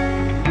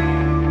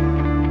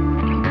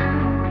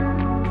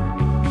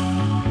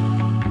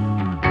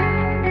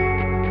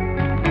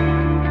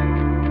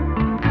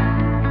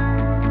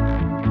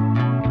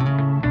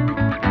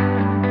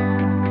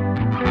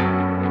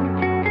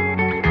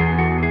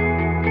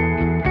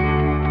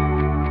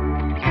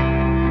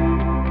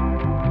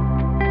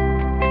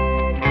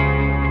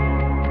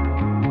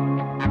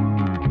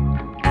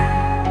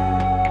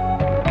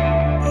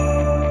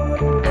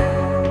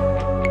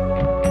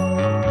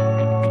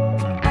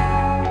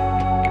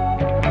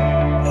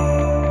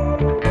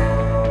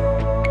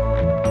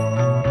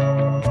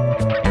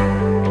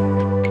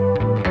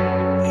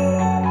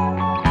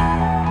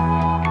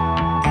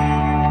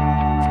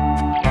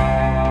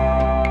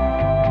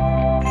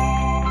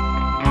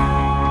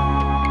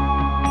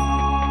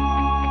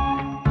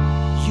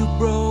 You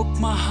broke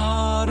my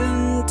heart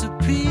into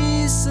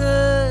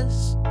pieces,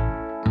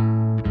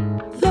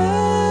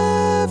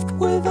 left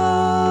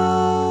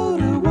without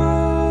a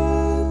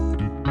word.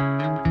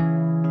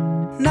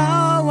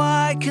 Now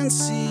I can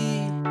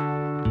see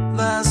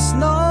there's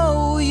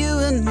no you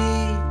and me.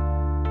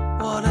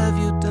 What have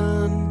you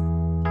done?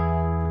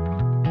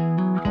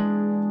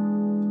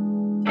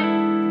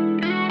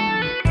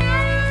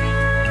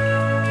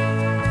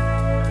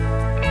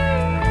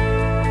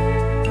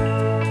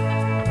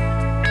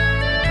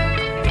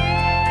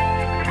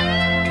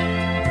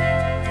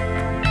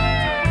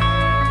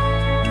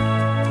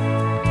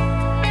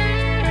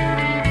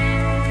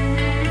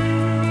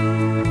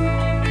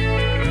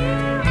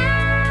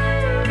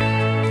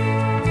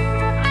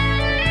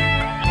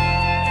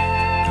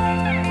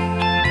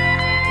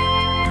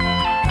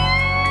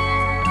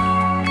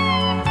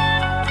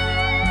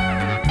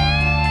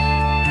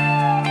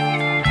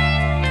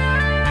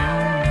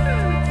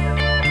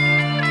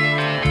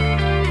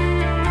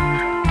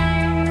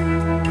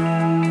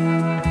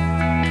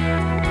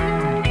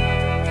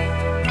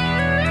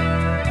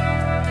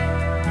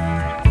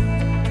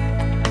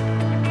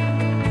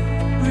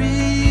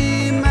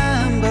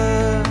 Remember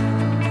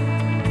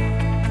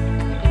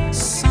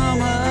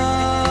summer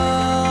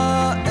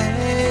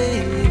 '83.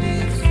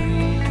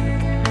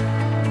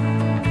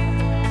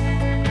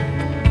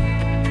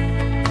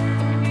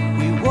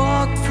 We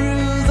walked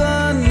through the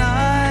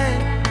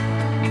night.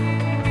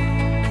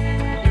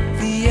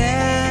 The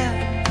air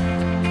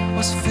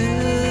was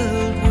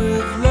filled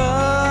with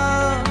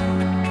love,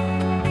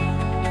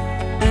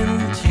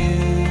 and you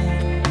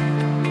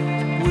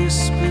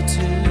whispered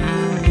to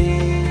me,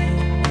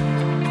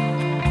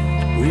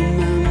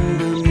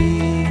 remember me.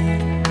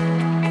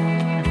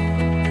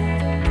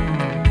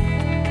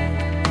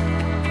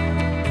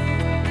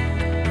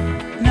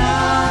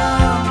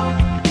 Now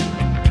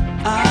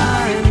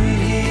I'm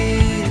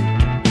here.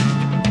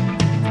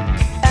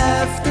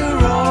 After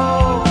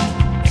all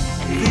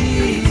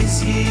these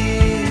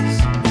years,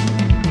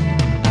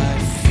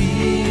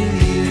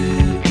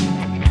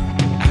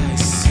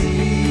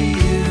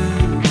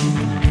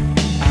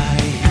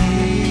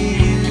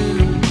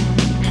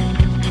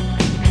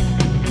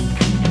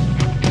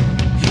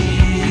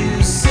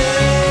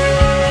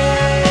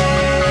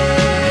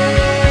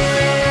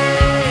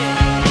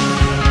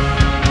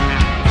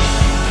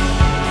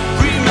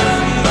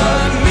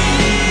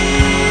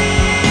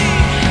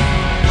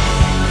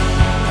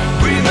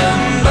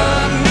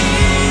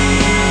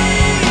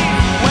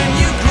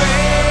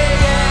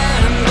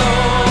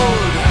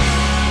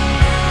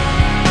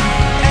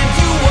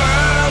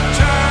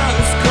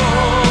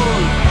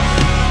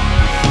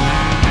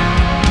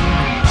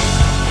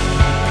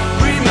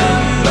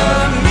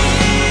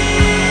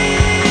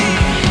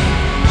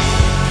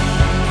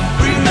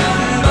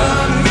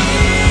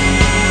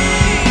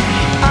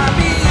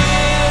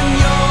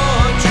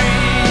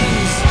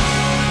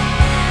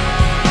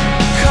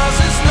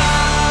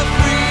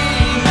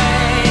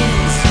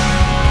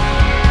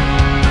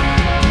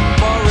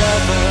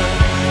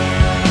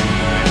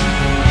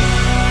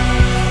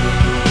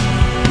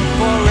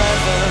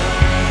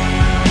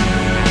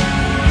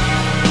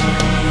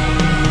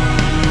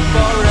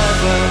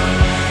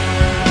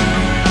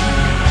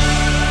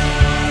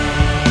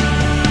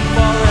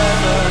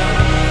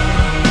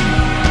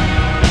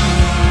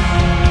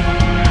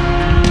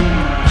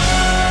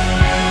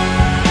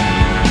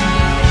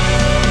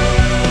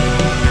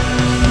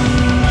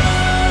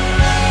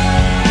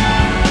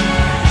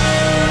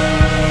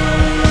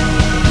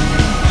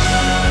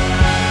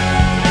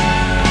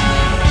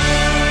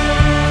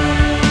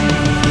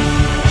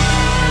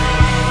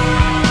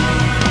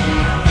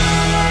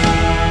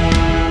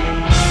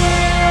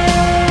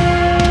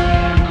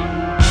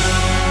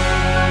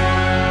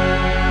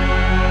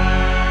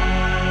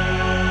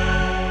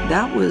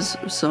 that was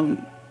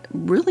some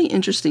really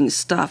interesting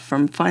stuff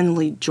from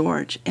Finally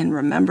George and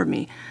Remember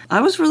Me.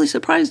 I was really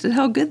surprised at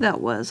how good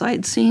that was. I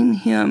had seen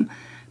him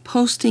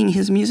posting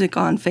his music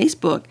on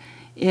Facebook,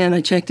 and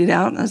I checked it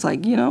out, and I was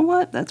like, you know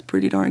what, that's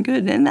pretty darn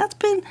good. And that's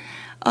been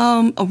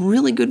a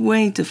really good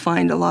way to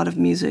find a lot of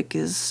music,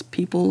 is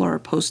people are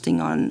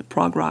posting on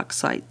prog rock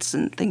sites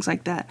and things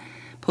like that,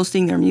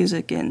 posting their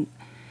music, and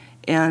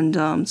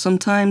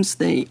sometimes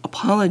they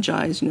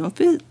apologize,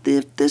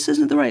 if this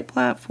isn't the right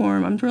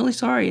platform, I'm really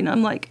sorry. And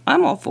I'm like,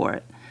 I'm all for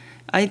it.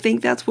 I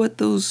think that's what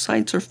those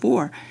sites are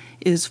for,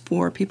 is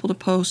for people to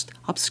post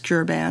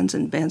obscure bands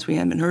and bands we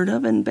haven't heard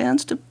of, and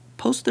bands to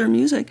post their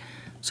music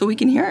so we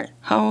can hear it.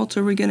 How else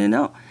are we going to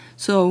know?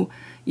 So,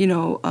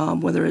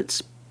 whether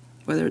it's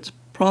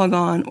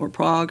Progon or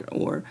Prog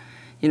or,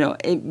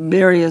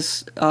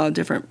 various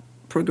different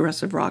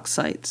progressive rock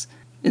sites,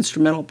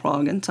 instrumental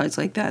prog and sites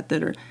like that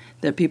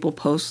that people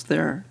post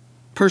their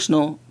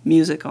personal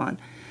music on.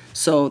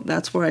 So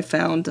that's where I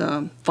found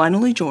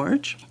Finally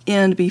George.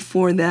 And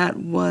before that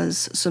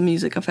was some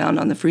music I found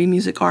on the Free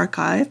Music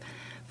Archive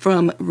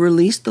from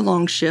Release the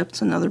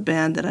Longships, another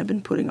band that I've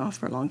been putting off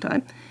for a long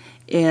time.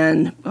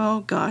 And,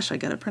 oh gosh, I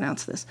got to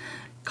pronounce this.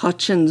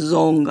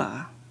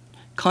 Kanchendzonga.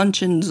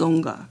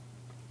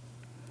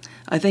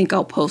 I think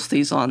I'll post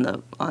these on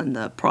the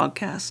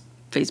Progkast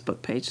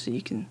Facebook page so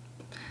you can,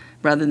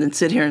 rather than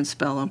sit here and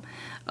spell them.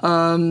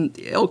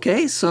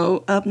 Okay,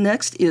 so up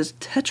next is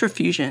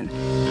Tetrafusion.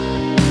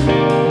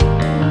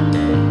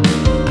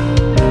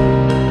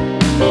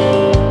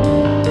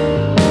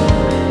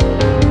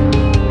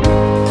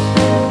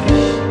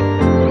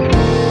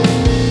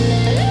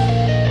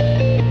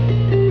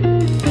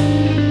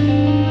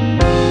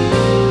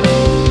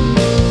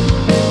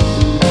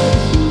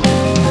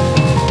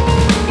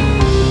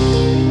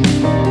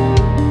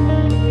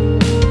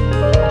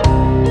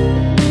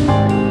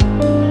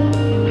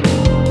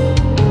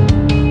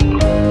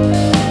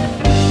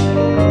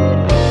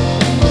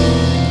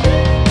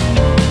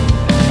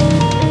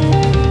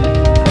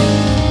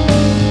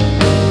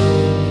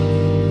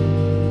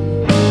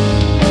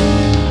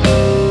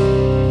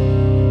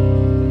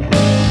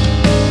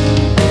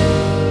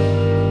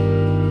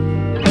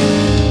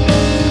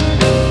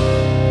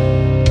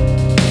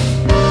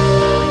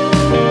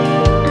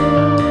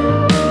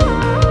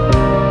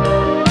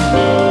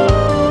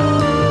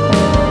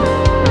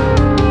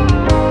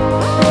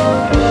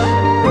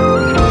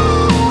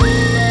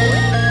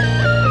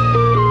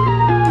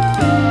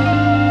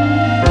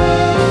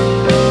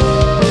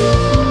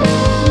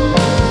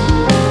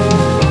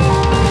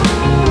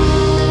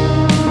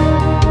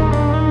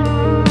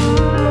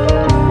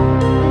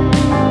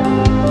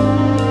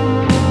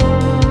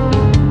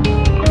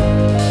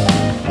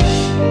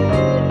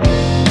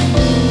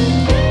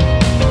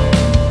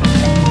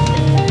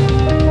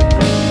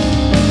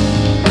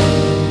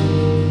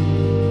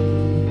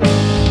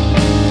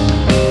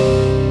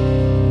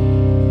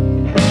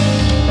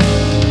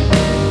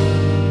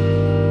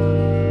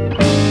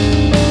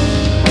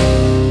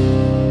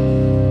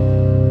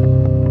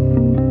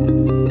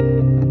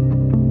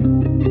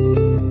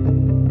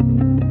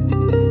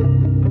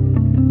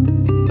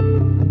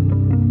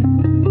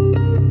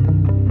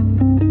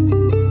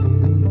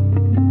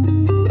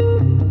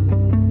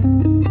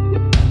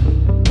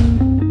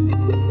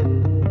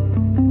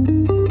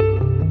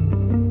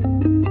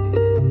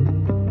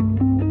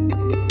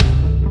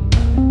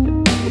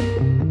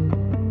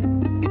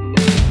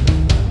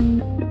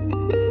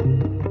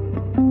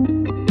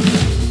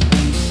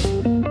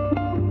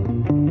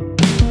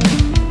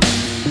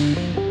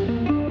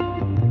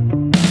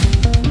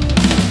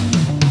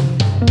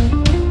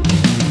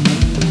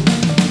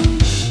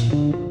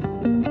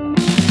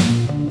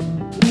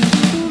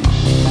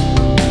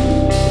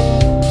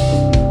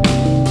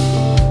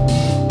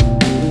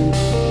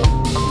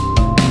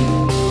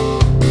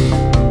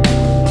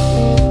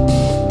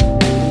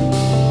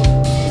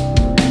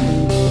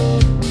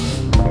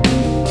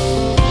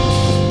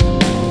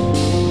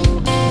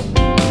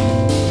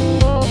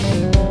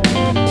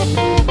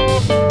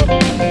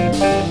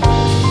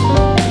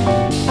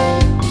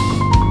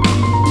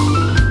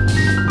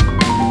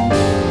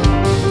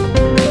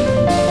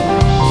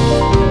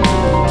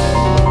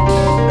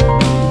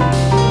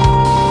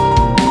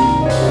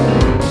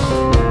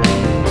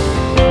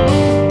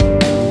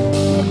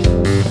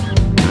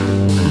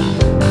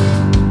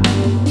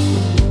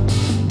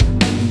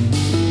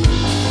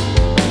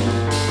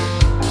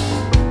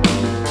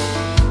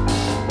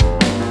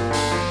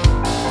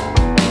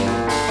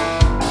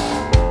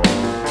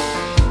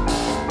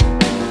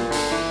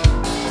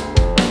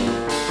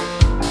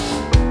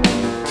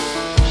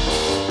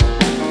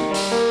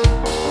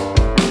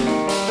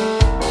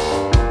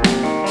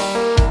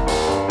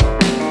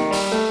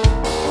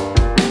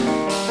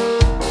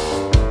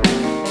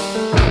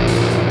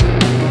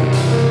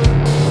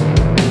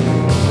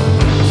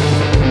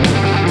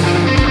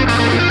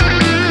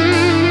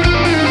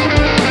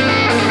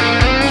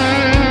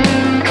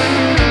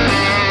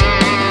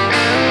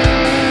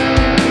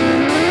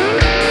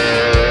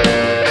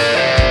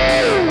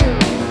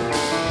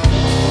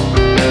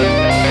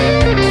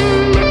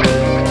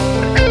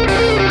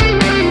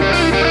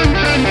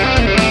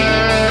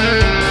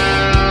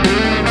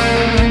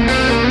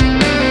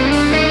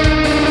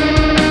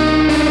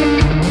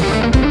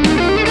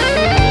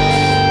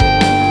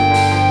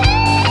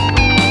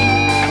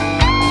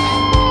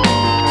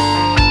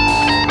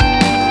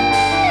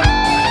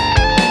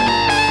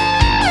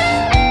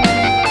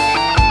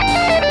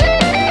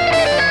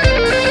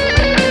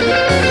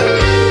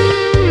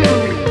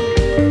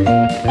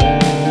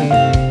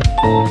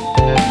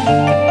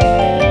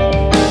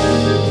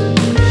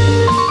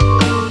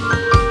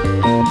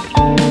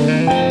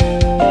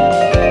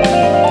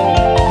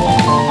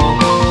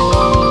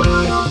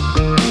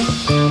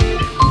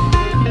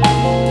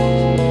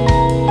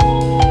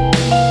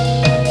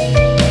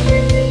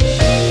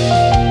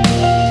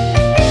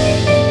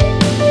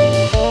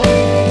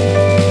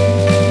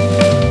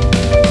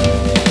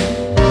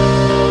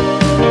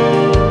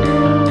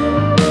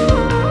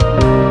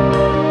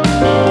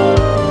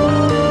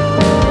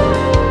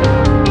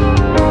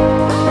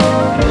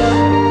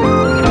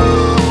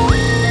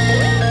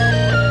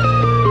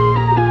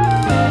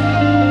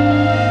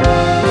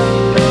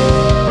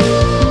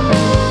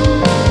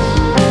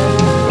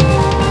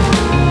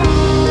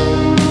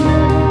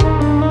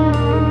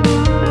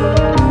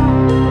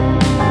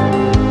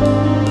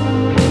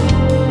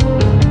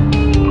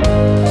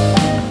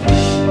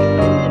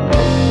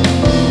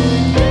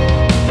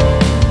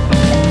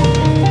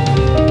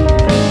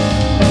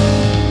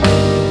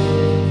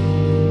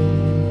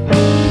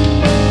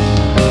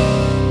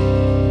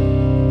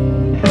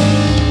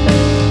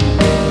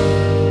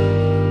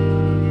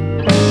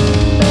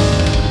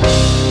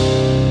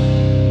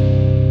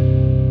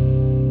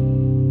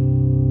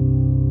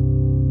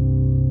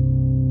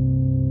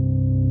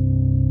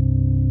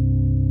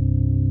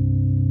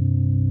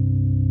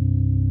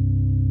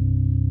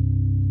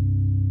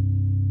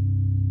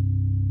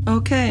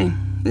 Okay,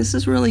 this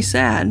is really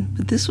sad,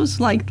 but this was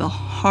like the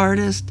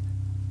hardest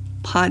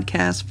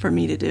podcast for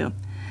me to do.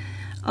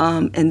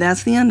 And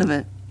that's the end of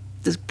it.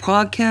 This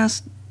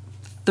Progkast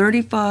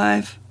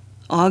 35,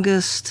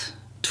 August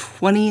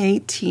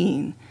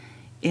 2018.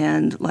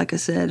 And like I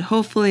said,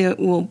 hopefully it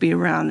will be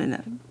around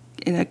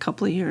in a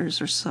couple of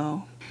years or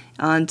so.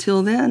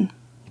 Until then,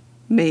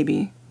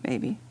 maybe.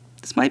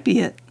 This might be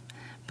it,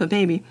 but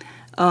maybe.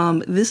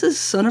 This is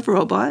Son of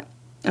Robot,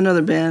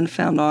 another band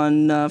found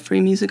on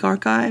Free Music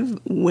Archive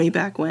way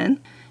back when.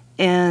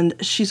 And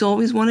she's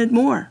always wanted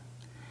more.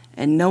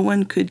 And no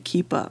one could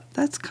keep up.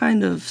 That's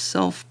kind of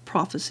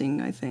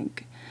self-prophesying, I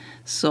think.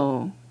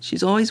 So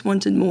she's always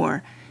wanted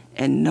more,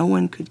 and no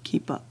one could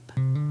keep up.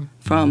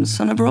 From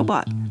Son of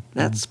Robot,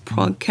 that's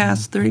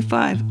Progkast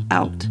 35,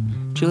 out.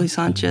 Julie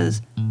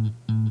Sanchez,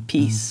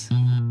 peace.